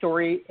complicated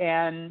story,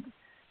 and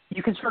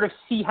you can sort of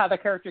see how the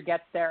character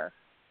gets there.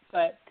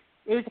 But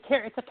it's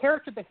a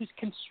character who's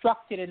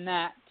constructed in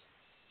that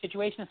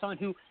situation as someone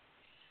who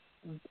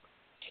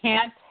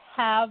can't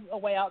have a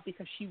way out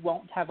because she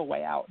won't have a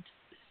way out.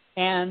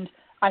 And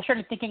I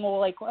started thinking,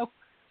 well,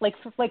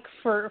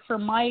 for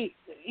my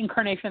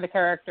incarnation of the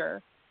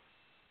character,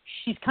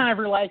 she's kind of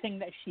realizing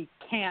that she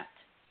can't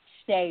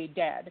stay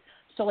dead.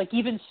 So, like,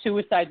 even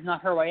suicide's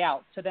not her way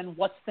out. So then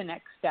what's the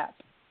next step?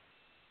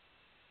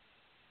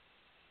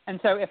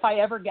 And so if I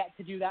ever get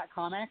to do that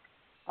comic,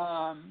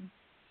 I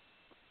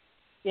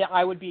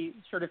would be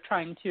sort of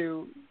trying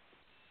to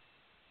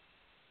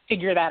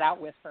figure that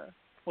out with her.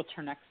 What's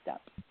her next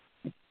step?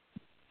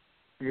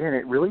 Yeah, and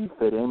it really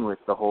fit in with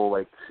the whole,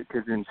 like,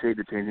 because in Shade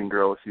the Changing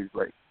Girl, she's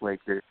like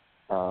this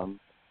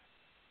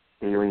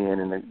alien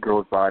in the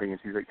girl's body, and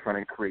she's like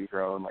trying to create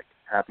her own like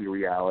happy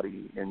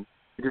reality, and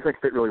it just like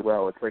fit really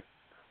well. It's like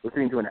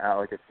listening to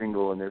a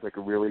single, and there's like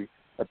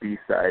a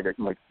B-side that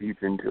like feeds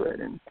into it,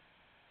 and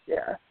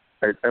yeah,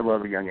 I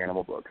love the Young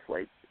Animal books.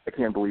 Like I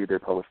can't believe they're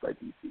published by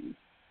DC.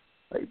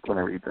 Like when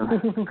I read them.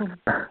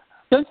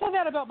 Don't say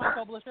that about my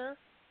publisher.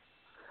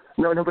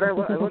 No, but I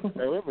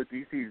love what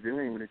DC is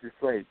doing, but it's just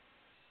like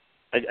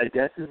I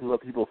guess this is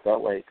what people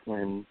felt like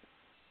when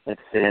like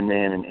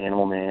Sandman and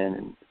Animal Man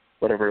and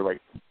whatever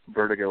like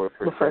Vertigo was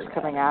first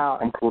coming out.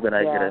 I'm cool that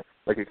I get to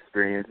like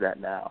experience that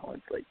now.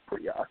 It's like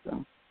pretty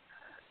awesome.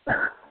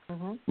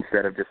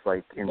 Instead of just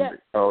like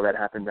that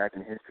happened back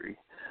in history.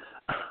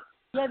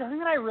 Yeah, the thing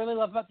that I really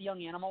love about the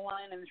Young Animal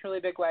line in this really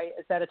big way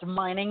is that it's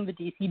mining the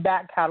DC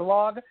back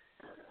catalog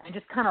and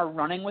just kind of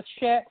running with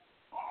shit.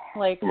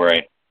 Like,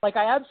 right. Like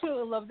I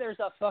absolutely love there's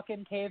a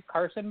fucking Cave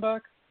Carson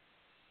book.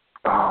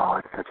 Oh,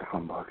 it's such a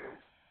fun book.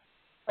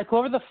 Like,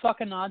 what were the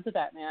fucking odds of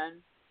that,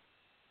 man?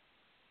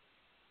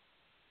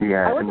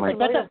 Yeah,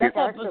 that's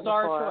a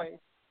bizarre choice.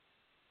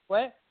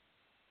 What?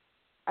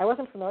 I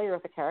wasn't familiar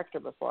with the character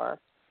before,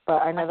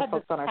 but I know the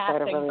folks on our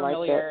site have really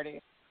liked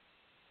it.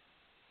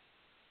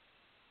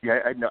 Yeah,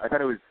 I know. I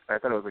thought it was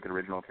like an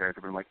original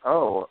character, but I'm like,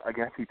 oh, I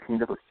guess he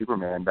teamed up with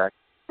Superman back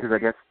because I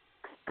guess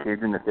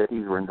kids in the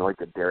 50s were into like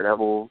the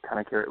Daredevil kind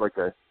of character, like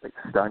the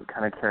stunt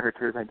kind of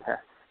characters. I guess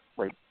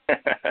like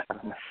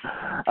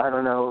I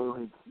don't know.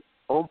 Like,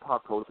 old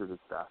pop culture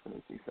just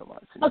fascinates me so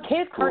much.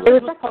 Cave Carson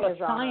was called a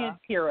science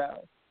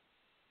hero.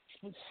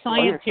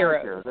 Science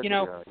heroes. You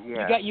know,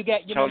 yeah. you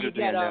get Challenges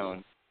the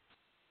Unknown.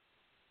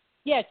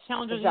 Yeah,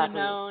 Challenges the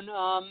Unknown,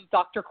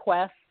 Dr.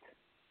 Quest.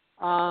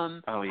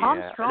 Tom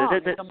Strong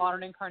is a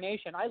modern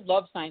incarnation. I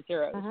love science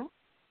heroes. Mm-hmm.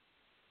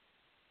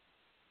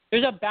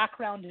 There's a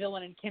background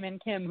villain in Kim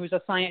and Kim who's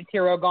a science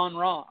hero gone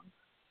wrong.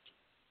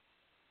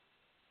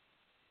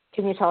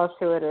 Can you tell us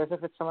who it is?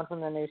 If it's someone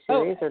from the new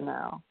series or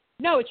no?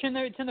 No, it's in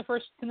the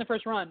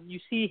first run. You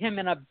see him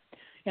in a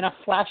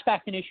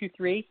flashback in issue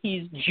 3.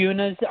 He's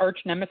Juna's arch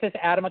nemesis,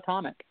 Atom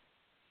Atomic.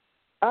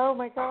 Oh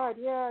my God!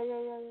 Yeah.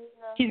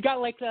 He's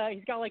got like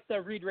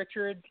the Reed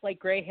Richards like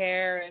gray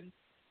hair and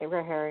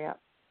gray hair. Yeah.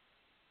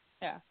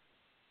 Yeah.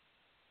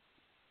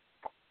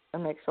 That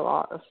makes a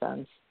lot of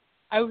sense.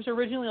 I was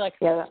originally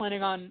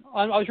planning on.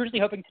 I was originally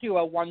hoping to do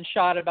a one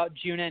shot about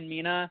Juna and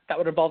Mina that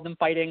would involve them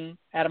fighting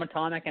Atom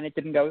Atomic, and it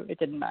didn't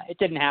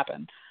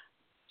happen.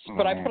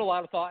 But I put a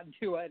lot of thought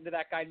into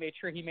that guy and made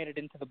sure he made it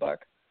into the book.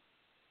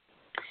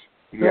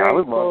 Yeah, I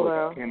would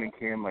love Kim and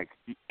Kim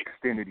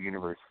extended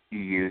universe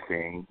EU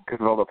thing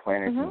because of all the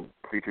planets and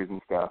creatures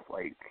and stuff.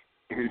 Like,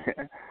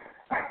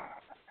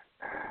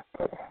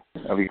 but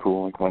that'd be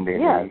cool. Like one day.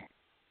 Yeah, maybe.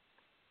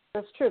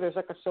 That's true. There's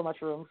so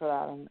much room for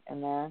that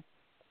in there.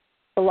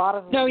 A lot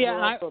of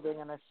world building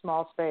in a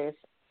small space.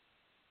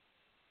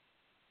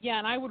 Yeah,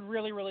 and I would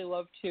really, really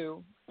love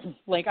to.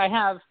 Every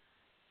time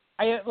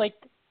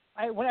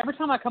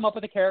I come up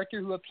with a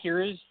character who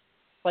appears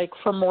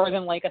for more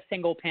than a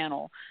single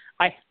panel,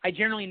 I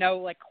generally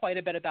know quite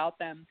a bit about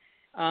them,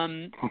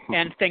 and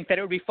think that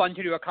it would be fun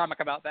to do a comic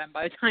about them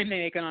by the time they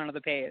make it onto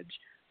the page.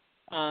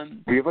 Do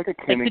you have a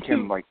Kim and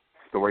Kim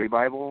story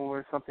Bible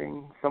or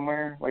something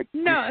somewhere?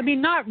 No, I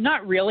mean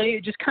not really.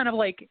 Just kind of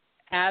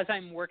as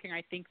I'm working,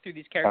 I think through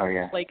these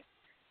characters. Oh,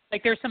 yeah.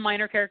 There's some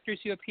minor characters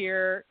who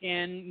appear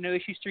in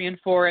issues 3 and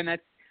 4, and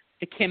that's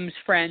the Kim's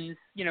friends,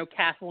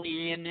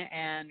 Kathleen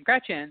and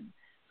Gretchen.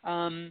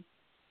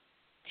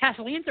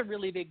 Kathleen's a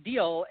really big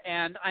deal,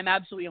 and I'm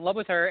absolutely in love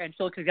with her, and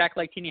she looks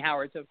exactly like Teenie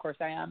Howard, so of course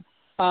I am.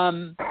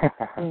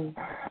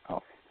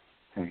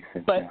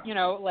 But when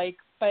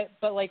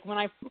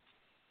I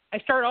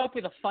start off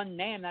with a fun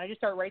name, then I just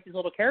start writing these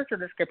little character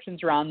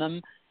descriptions around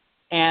them,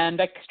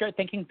 and I start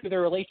thinking through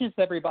their relations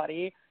with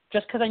everybody,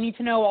 just because I need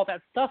to know all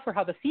that stuff for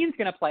how the scene's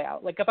going to play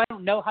out. If I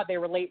don't know how they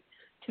relate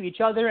to each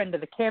other and to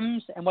the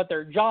Kims and what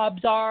their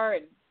jobs are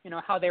and,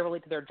 how they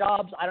relate to their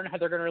jobs, I don't know how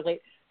they're going to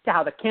relate to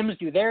how the Kims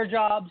do their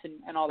jobs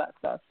and all that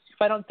stuff.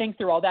 If I don't think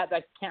through all that,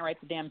 I can't write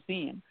the damn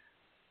scene.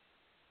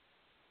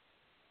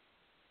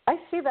 I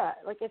see that.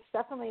 It's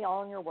definitely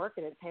all in your work,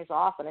 and it pays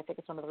off, and I think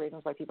it's one of the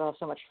reasons why people have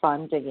so much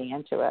fun digging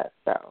into it.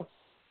 So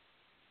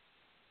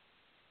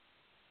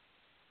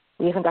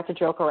we even got to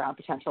joke around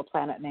potential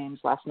planet names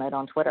last night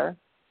on Twitter.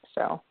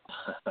 So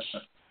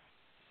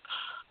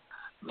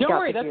don't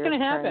worry, that's going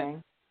to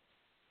happen.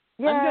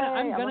 Yeah,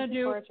 I'm gonna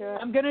do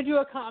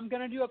a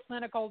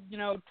planet called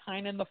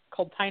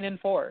Tynan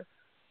 4.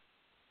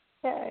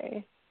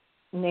 Okay.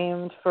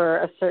 Named for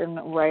a certain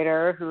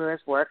writer who has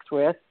worked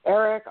with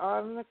Eryk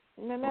on the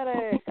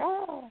Mimetic.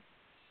 Oh.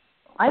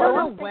 I don't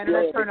know when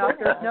it'll turn up.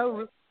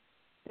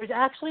 There's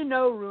actually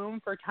no room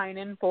for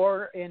Tynan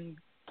 4 in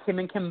Kim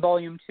and Kim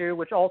Volume 2,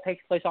 which all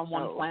takes place on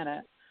one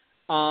planet.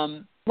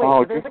 Wait,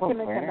 there's a Kim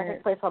and Kim that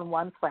takes place on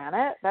one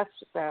planet? That's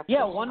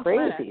one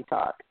crazy planet.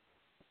 Talk.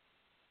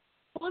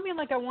 Well, I mean,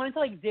 I wanted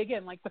to dig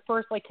in. The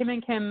first, Kim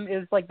and Kim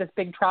is this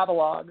big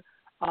travelogue,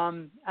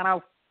 and I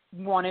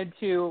wanted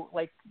to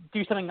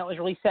do something that was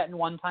really set in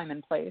one time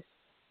and place.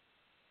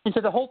 And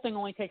so the whole thing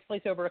only takes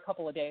place over a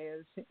couple of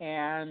days,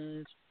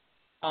 and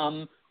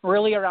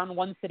really around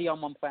one city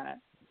on one planet.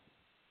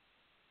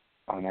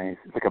 Oh, nice!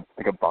 It's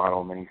like a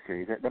bottle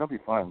miniseries. That'll be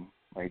fun.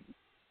 Kind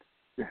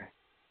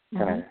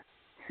of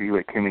see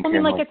what Kim and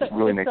Kim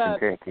really makes them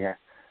tick. Yeah.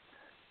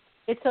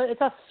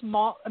 It's a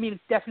small. I mean,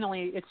 it's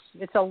definitely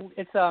it's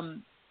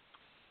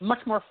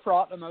much more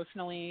fraught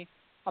emotionally.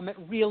 It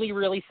really,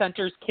 really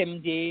centers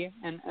Kim D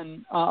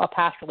and a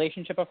past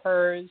relationship of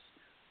hers.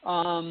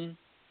 I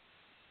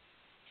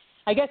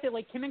guess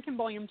Kim and Kim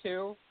Volume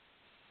 2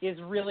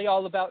 is really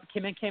all about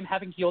Kim and Kim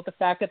having to deal with the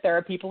fact that there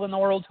are people in the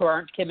world who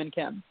aren't Kim and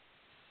Kim.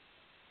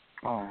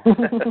 Oh.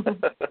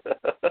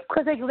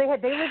 Because they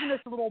live in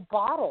this little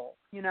bottle,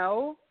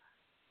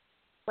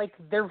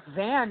 Their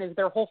van is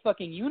their whole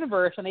fucking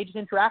universe, and they just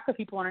interact with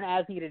people on an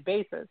as-needed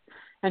basis.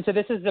 And so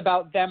this is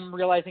about them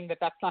realizing that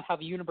that's not how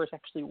the universe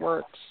actually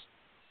works.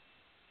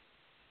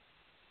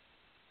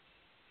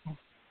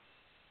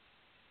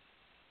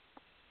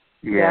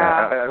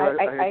 Yeah,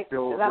 I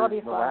still, that'll be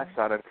the fun. last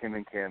shot of Kim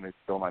and Kim is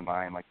still in my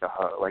mind,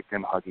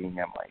 them hugging.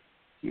 I'm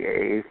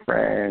yay,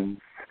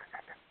 friends.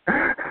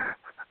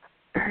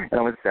 And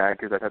I was sad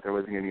because I thought there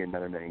wasn't going to be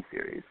another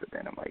miniseries, but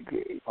then I'm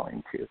yay,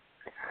 Volume 2.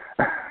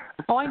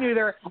 Oh, I knew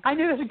there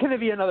was going to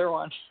be another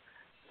one.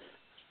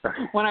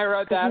 When I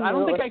wrote that, I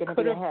don't think I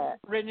could have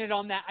written it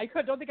on that.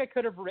 Don't think I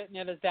could have written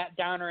it as that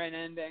downer and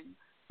ending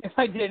if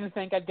I didn't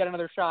think I'd get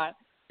another shot.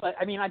 But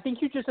I mean, I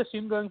think you just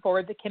assume going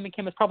forward that Kim and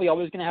Kim is probably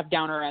always going to have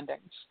downer endings.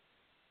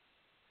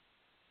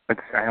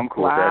 I am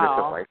cool with that.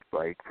 It's what life's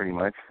like, pretty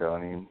much. So I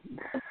mean,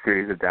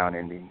 series of down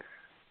endings.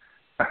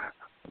 Oh,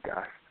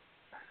 gosh.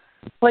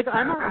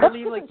 I'm a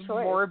really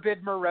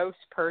morbid, morose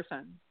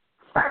person.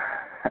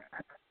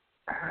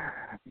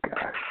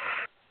 Gosh.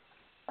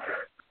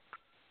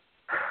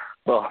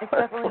 Well, it's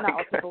definitely not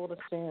what people would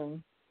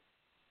assume.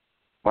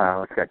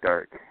 Wow, it's got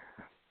dark.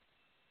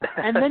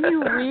 And then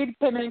you read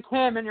Kim and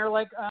Kim, and you're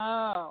like,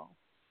 oh.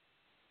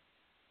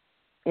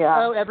 Yeah.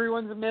 Oh,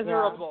 everyone's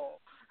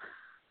miserable.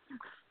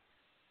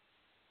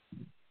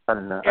 I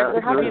don't know.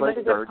 They're having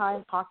a good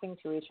time talking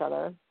to each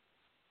other.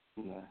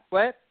 Yeah.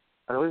 What?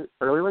 I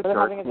really like They're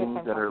dark having a good themes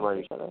time that are talking to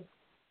like each other.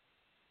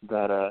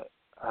 that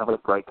have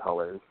like bright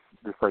colors,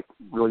 just like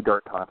really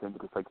dark content,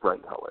 but just like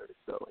bright colors.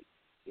 So like,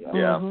 yeah.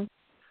 Mm-hmm.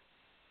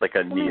 Like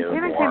a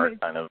neo-noir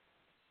kind of.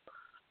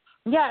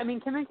 Yeah, I mean,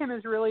 Kim and Kim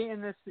is really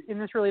in this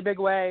really big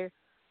way,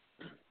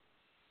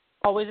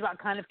 always about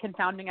kind of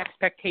confounding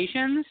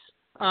expectations,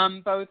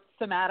 both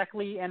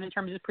thematically and in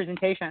terms of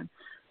presentation.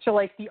 So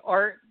like the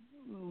art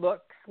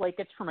looks like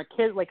it's from a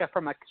kid,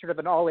 from a sort of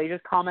an all ages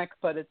comic,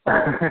 but it's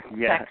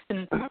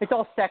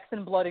all sex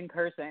and blood and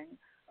cursing,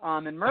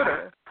 and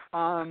murder.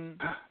 And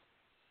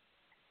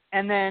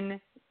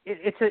then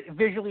it's a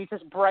visually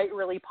just bright,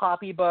 really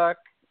poppy book,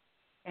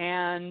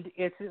 and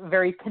it's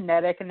very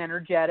kinetic and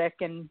energetic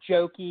and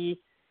jokey,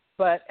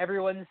 but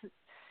everyone's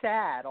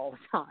sad all the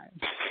time.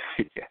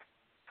 Yeah.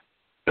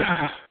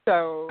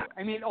 So,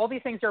 I mean, all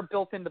these things are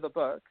built into the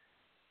book,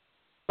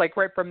 like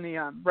right from the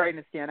right in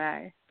its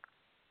DNA.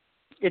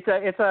 It's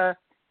a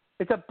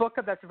book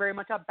that's very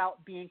much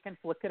about being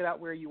conflicted about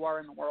where you are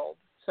in the world.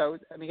 So,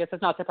 I mean, I guess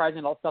it's not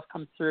surprising that all stuff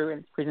comes through in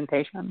its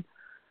presentation.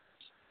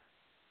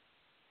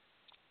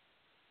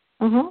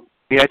 Mm-hmm.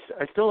 Yeah,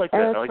 I still like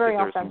that. I like that very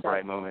there are some authentic.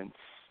 bright moments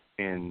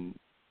in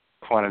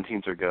Quantum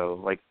Teens or Go.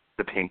 Like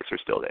the pinks are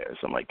still there.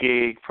 So I'm like,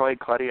 yay, probably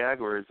Claudia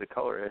Agor is the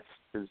colorist,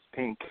 is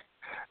pink.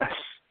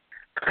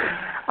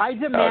 I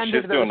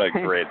demanded she's doing those a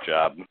things. great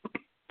job.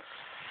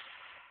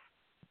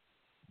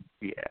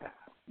 Yeah.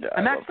 Yeah,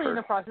 I'm I love actually her. in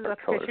the process Her of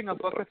colors pitching a for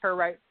the book with her,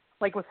 right?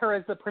 Like with her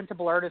as the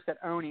principal artist at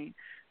Oni.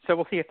 So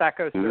we'll see if that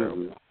goes through.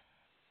 Ooh.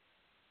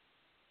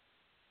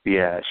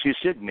 Yeah, she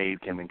should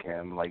made Kim and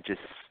Kim, like just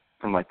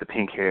from like the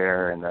pink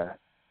hair and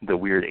the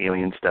weird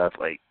alien stuff.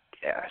 Like,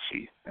 yeah,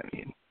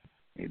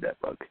 made that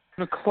book.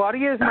 No,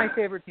 Claudia is my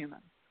favorite human.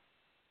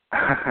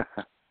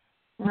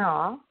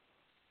 Aw.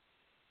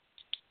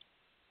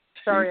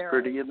 Sorry, She's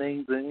pretty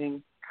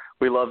amazing.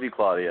 We love you,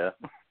 Claudia.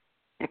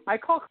 I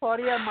call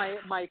Claudia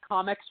my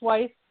comics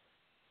wife,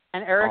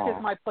 and Eryk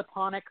is my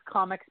platonic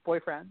comics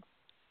boyfriend.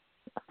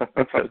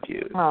 That's so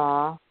cute.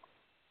 Aw.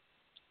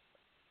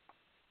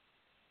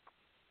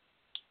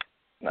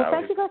 Well,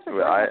 thank you guys for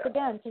joining us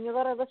again. Can you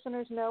let our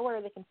listeners know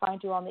where they can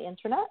find you on the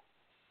internet?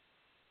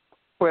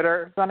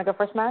 Twitter. You want to go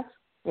first, Max?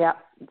 Yeah.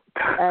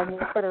 And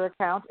your Twitter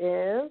account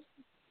is?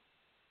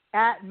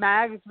 At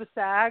Mags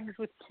Visags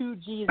with 2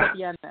 G's at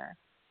the end there.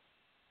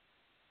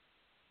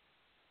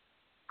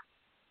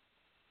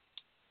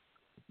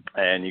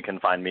 And you can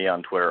find me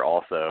on Twitter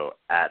also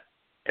at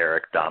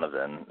Eryk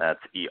Donovan. That's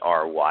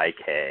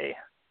ERYK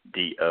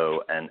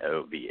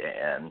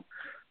DONOVAN.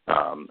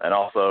 And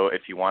also,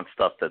 if you want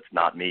stuff that's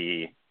not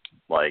me,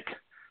 like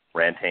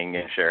ranting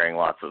and sharing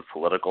lots of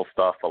political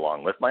stuff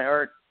along with my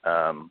art,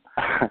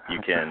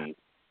 you can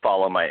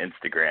follow my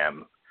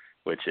Instagram,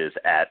 which is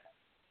at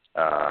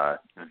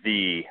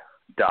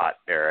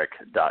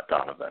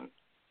the.eryk.donovan.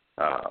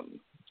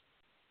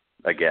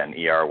 Again,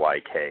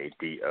 ERYK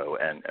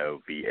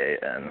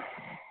DONOVAN.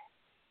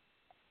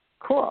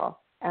 Cool.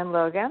 And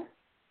Logan?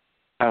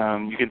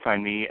 You can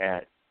find me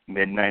at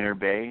Midnighter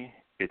Bay.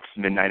 It's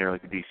Midnighter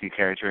like the DC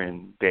character,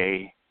 and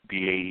Bay,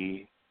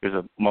 B-A-E. There's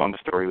a long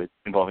story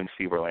involving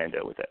Steve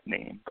Orlando with that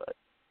name, but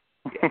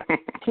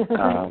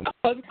yeah.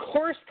 Of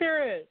course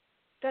there is.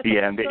 That's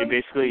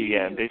basically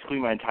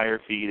my entire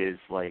feed is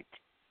like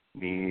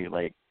me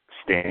like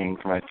staying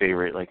for my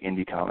favorite like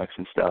indie comics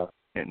and stuff,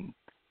 and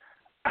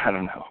I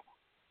don't know.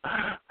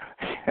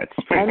 That's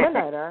and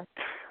Midnighter.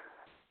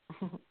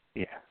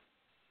 Yeah.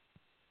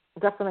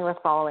 Definitely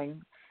worth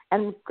following.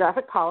 And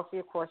Graphic Policy,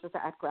 of course, is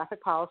at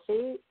Graphic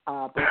Policy,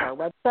 both our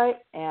website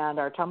and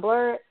our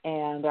Tumblr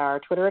and our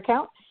Twitter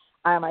account.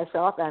 I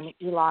myself am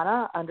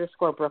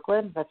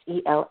Ilana_Brooklyn. That's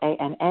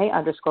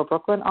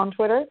ELANA_Brooklyn on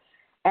Twitter.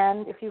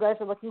 And if you guys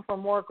are looking for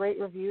more great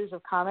reviews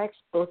of comics,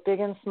 both big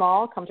and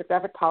small, come to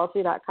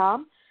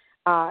graphicpolicy.com.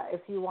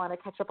 If you want to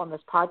catch up on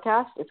this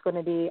podcast, it's going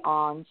to be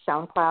on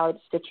SoundCloud,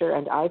 Stitcher,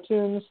 and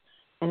iTunes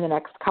in the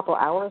next couple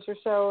hours or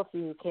so if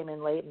you came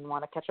in late and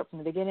want to catch up from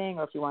the beginning,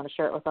 or if you want to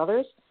share it with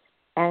others.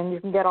 And you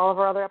can get all of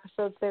our other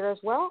episodes there as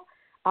well.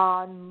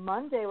 On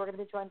Monday, we're going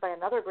to be joined by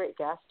another great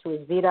guest, who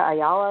is Vida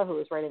Ayala, who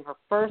is writing her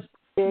first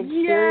big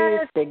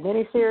series, big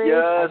mini-series.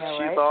 Yes, I know,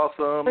 she's right?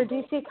 awesome. For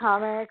DC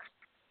Comics.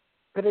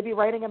 Going to be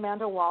writing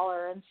Amanda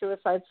Waller and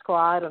Suicide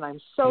Squad, and I'm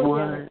so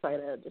damn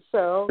excited.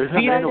 So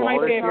Vita's my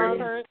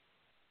favorite.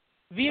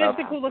 Vita's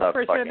the coolest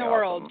person in the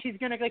world. Awesome. She's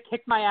going to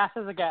kick my ass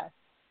as a guest.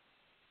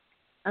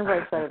 I'm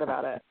very excited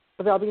about it.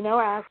 But there'll be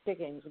no ass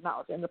kickings,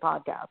 not in the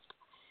podcast.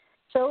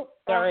 So,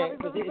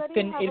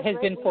 it has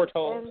been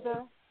foretold.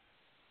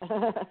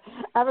 And,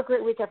 have a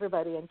great week,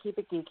 everybody, and keep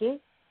it geeky.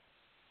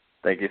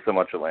 Thank you so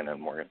much, Elena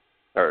and Morgan.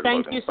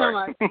 Thank Logan, you so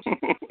much.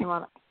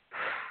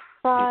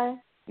 Bye.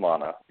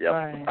 Lana. Yep.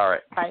 Bye. All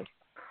right. Bye.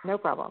 No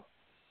problem.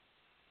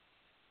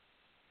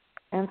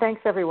 And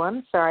thanks,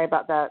 everyone. Sorry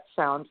about that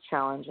sound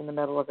challenge in the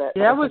middle of it.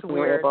 Yeah, that was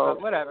weird,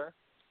 but whatever.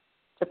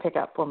 To pick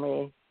up when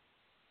we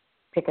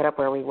pick it up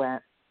where we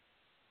went.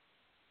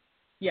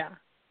 Yeah.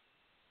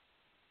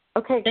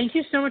 Okay. Thank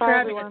you so much Bye, for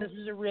having everyone. us. This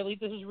is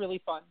really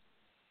fun.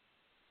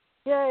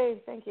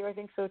 Yay! Thank you. I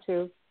think so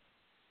too.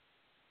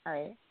 All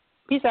right.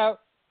 Peace out.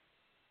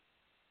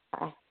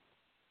 Bye.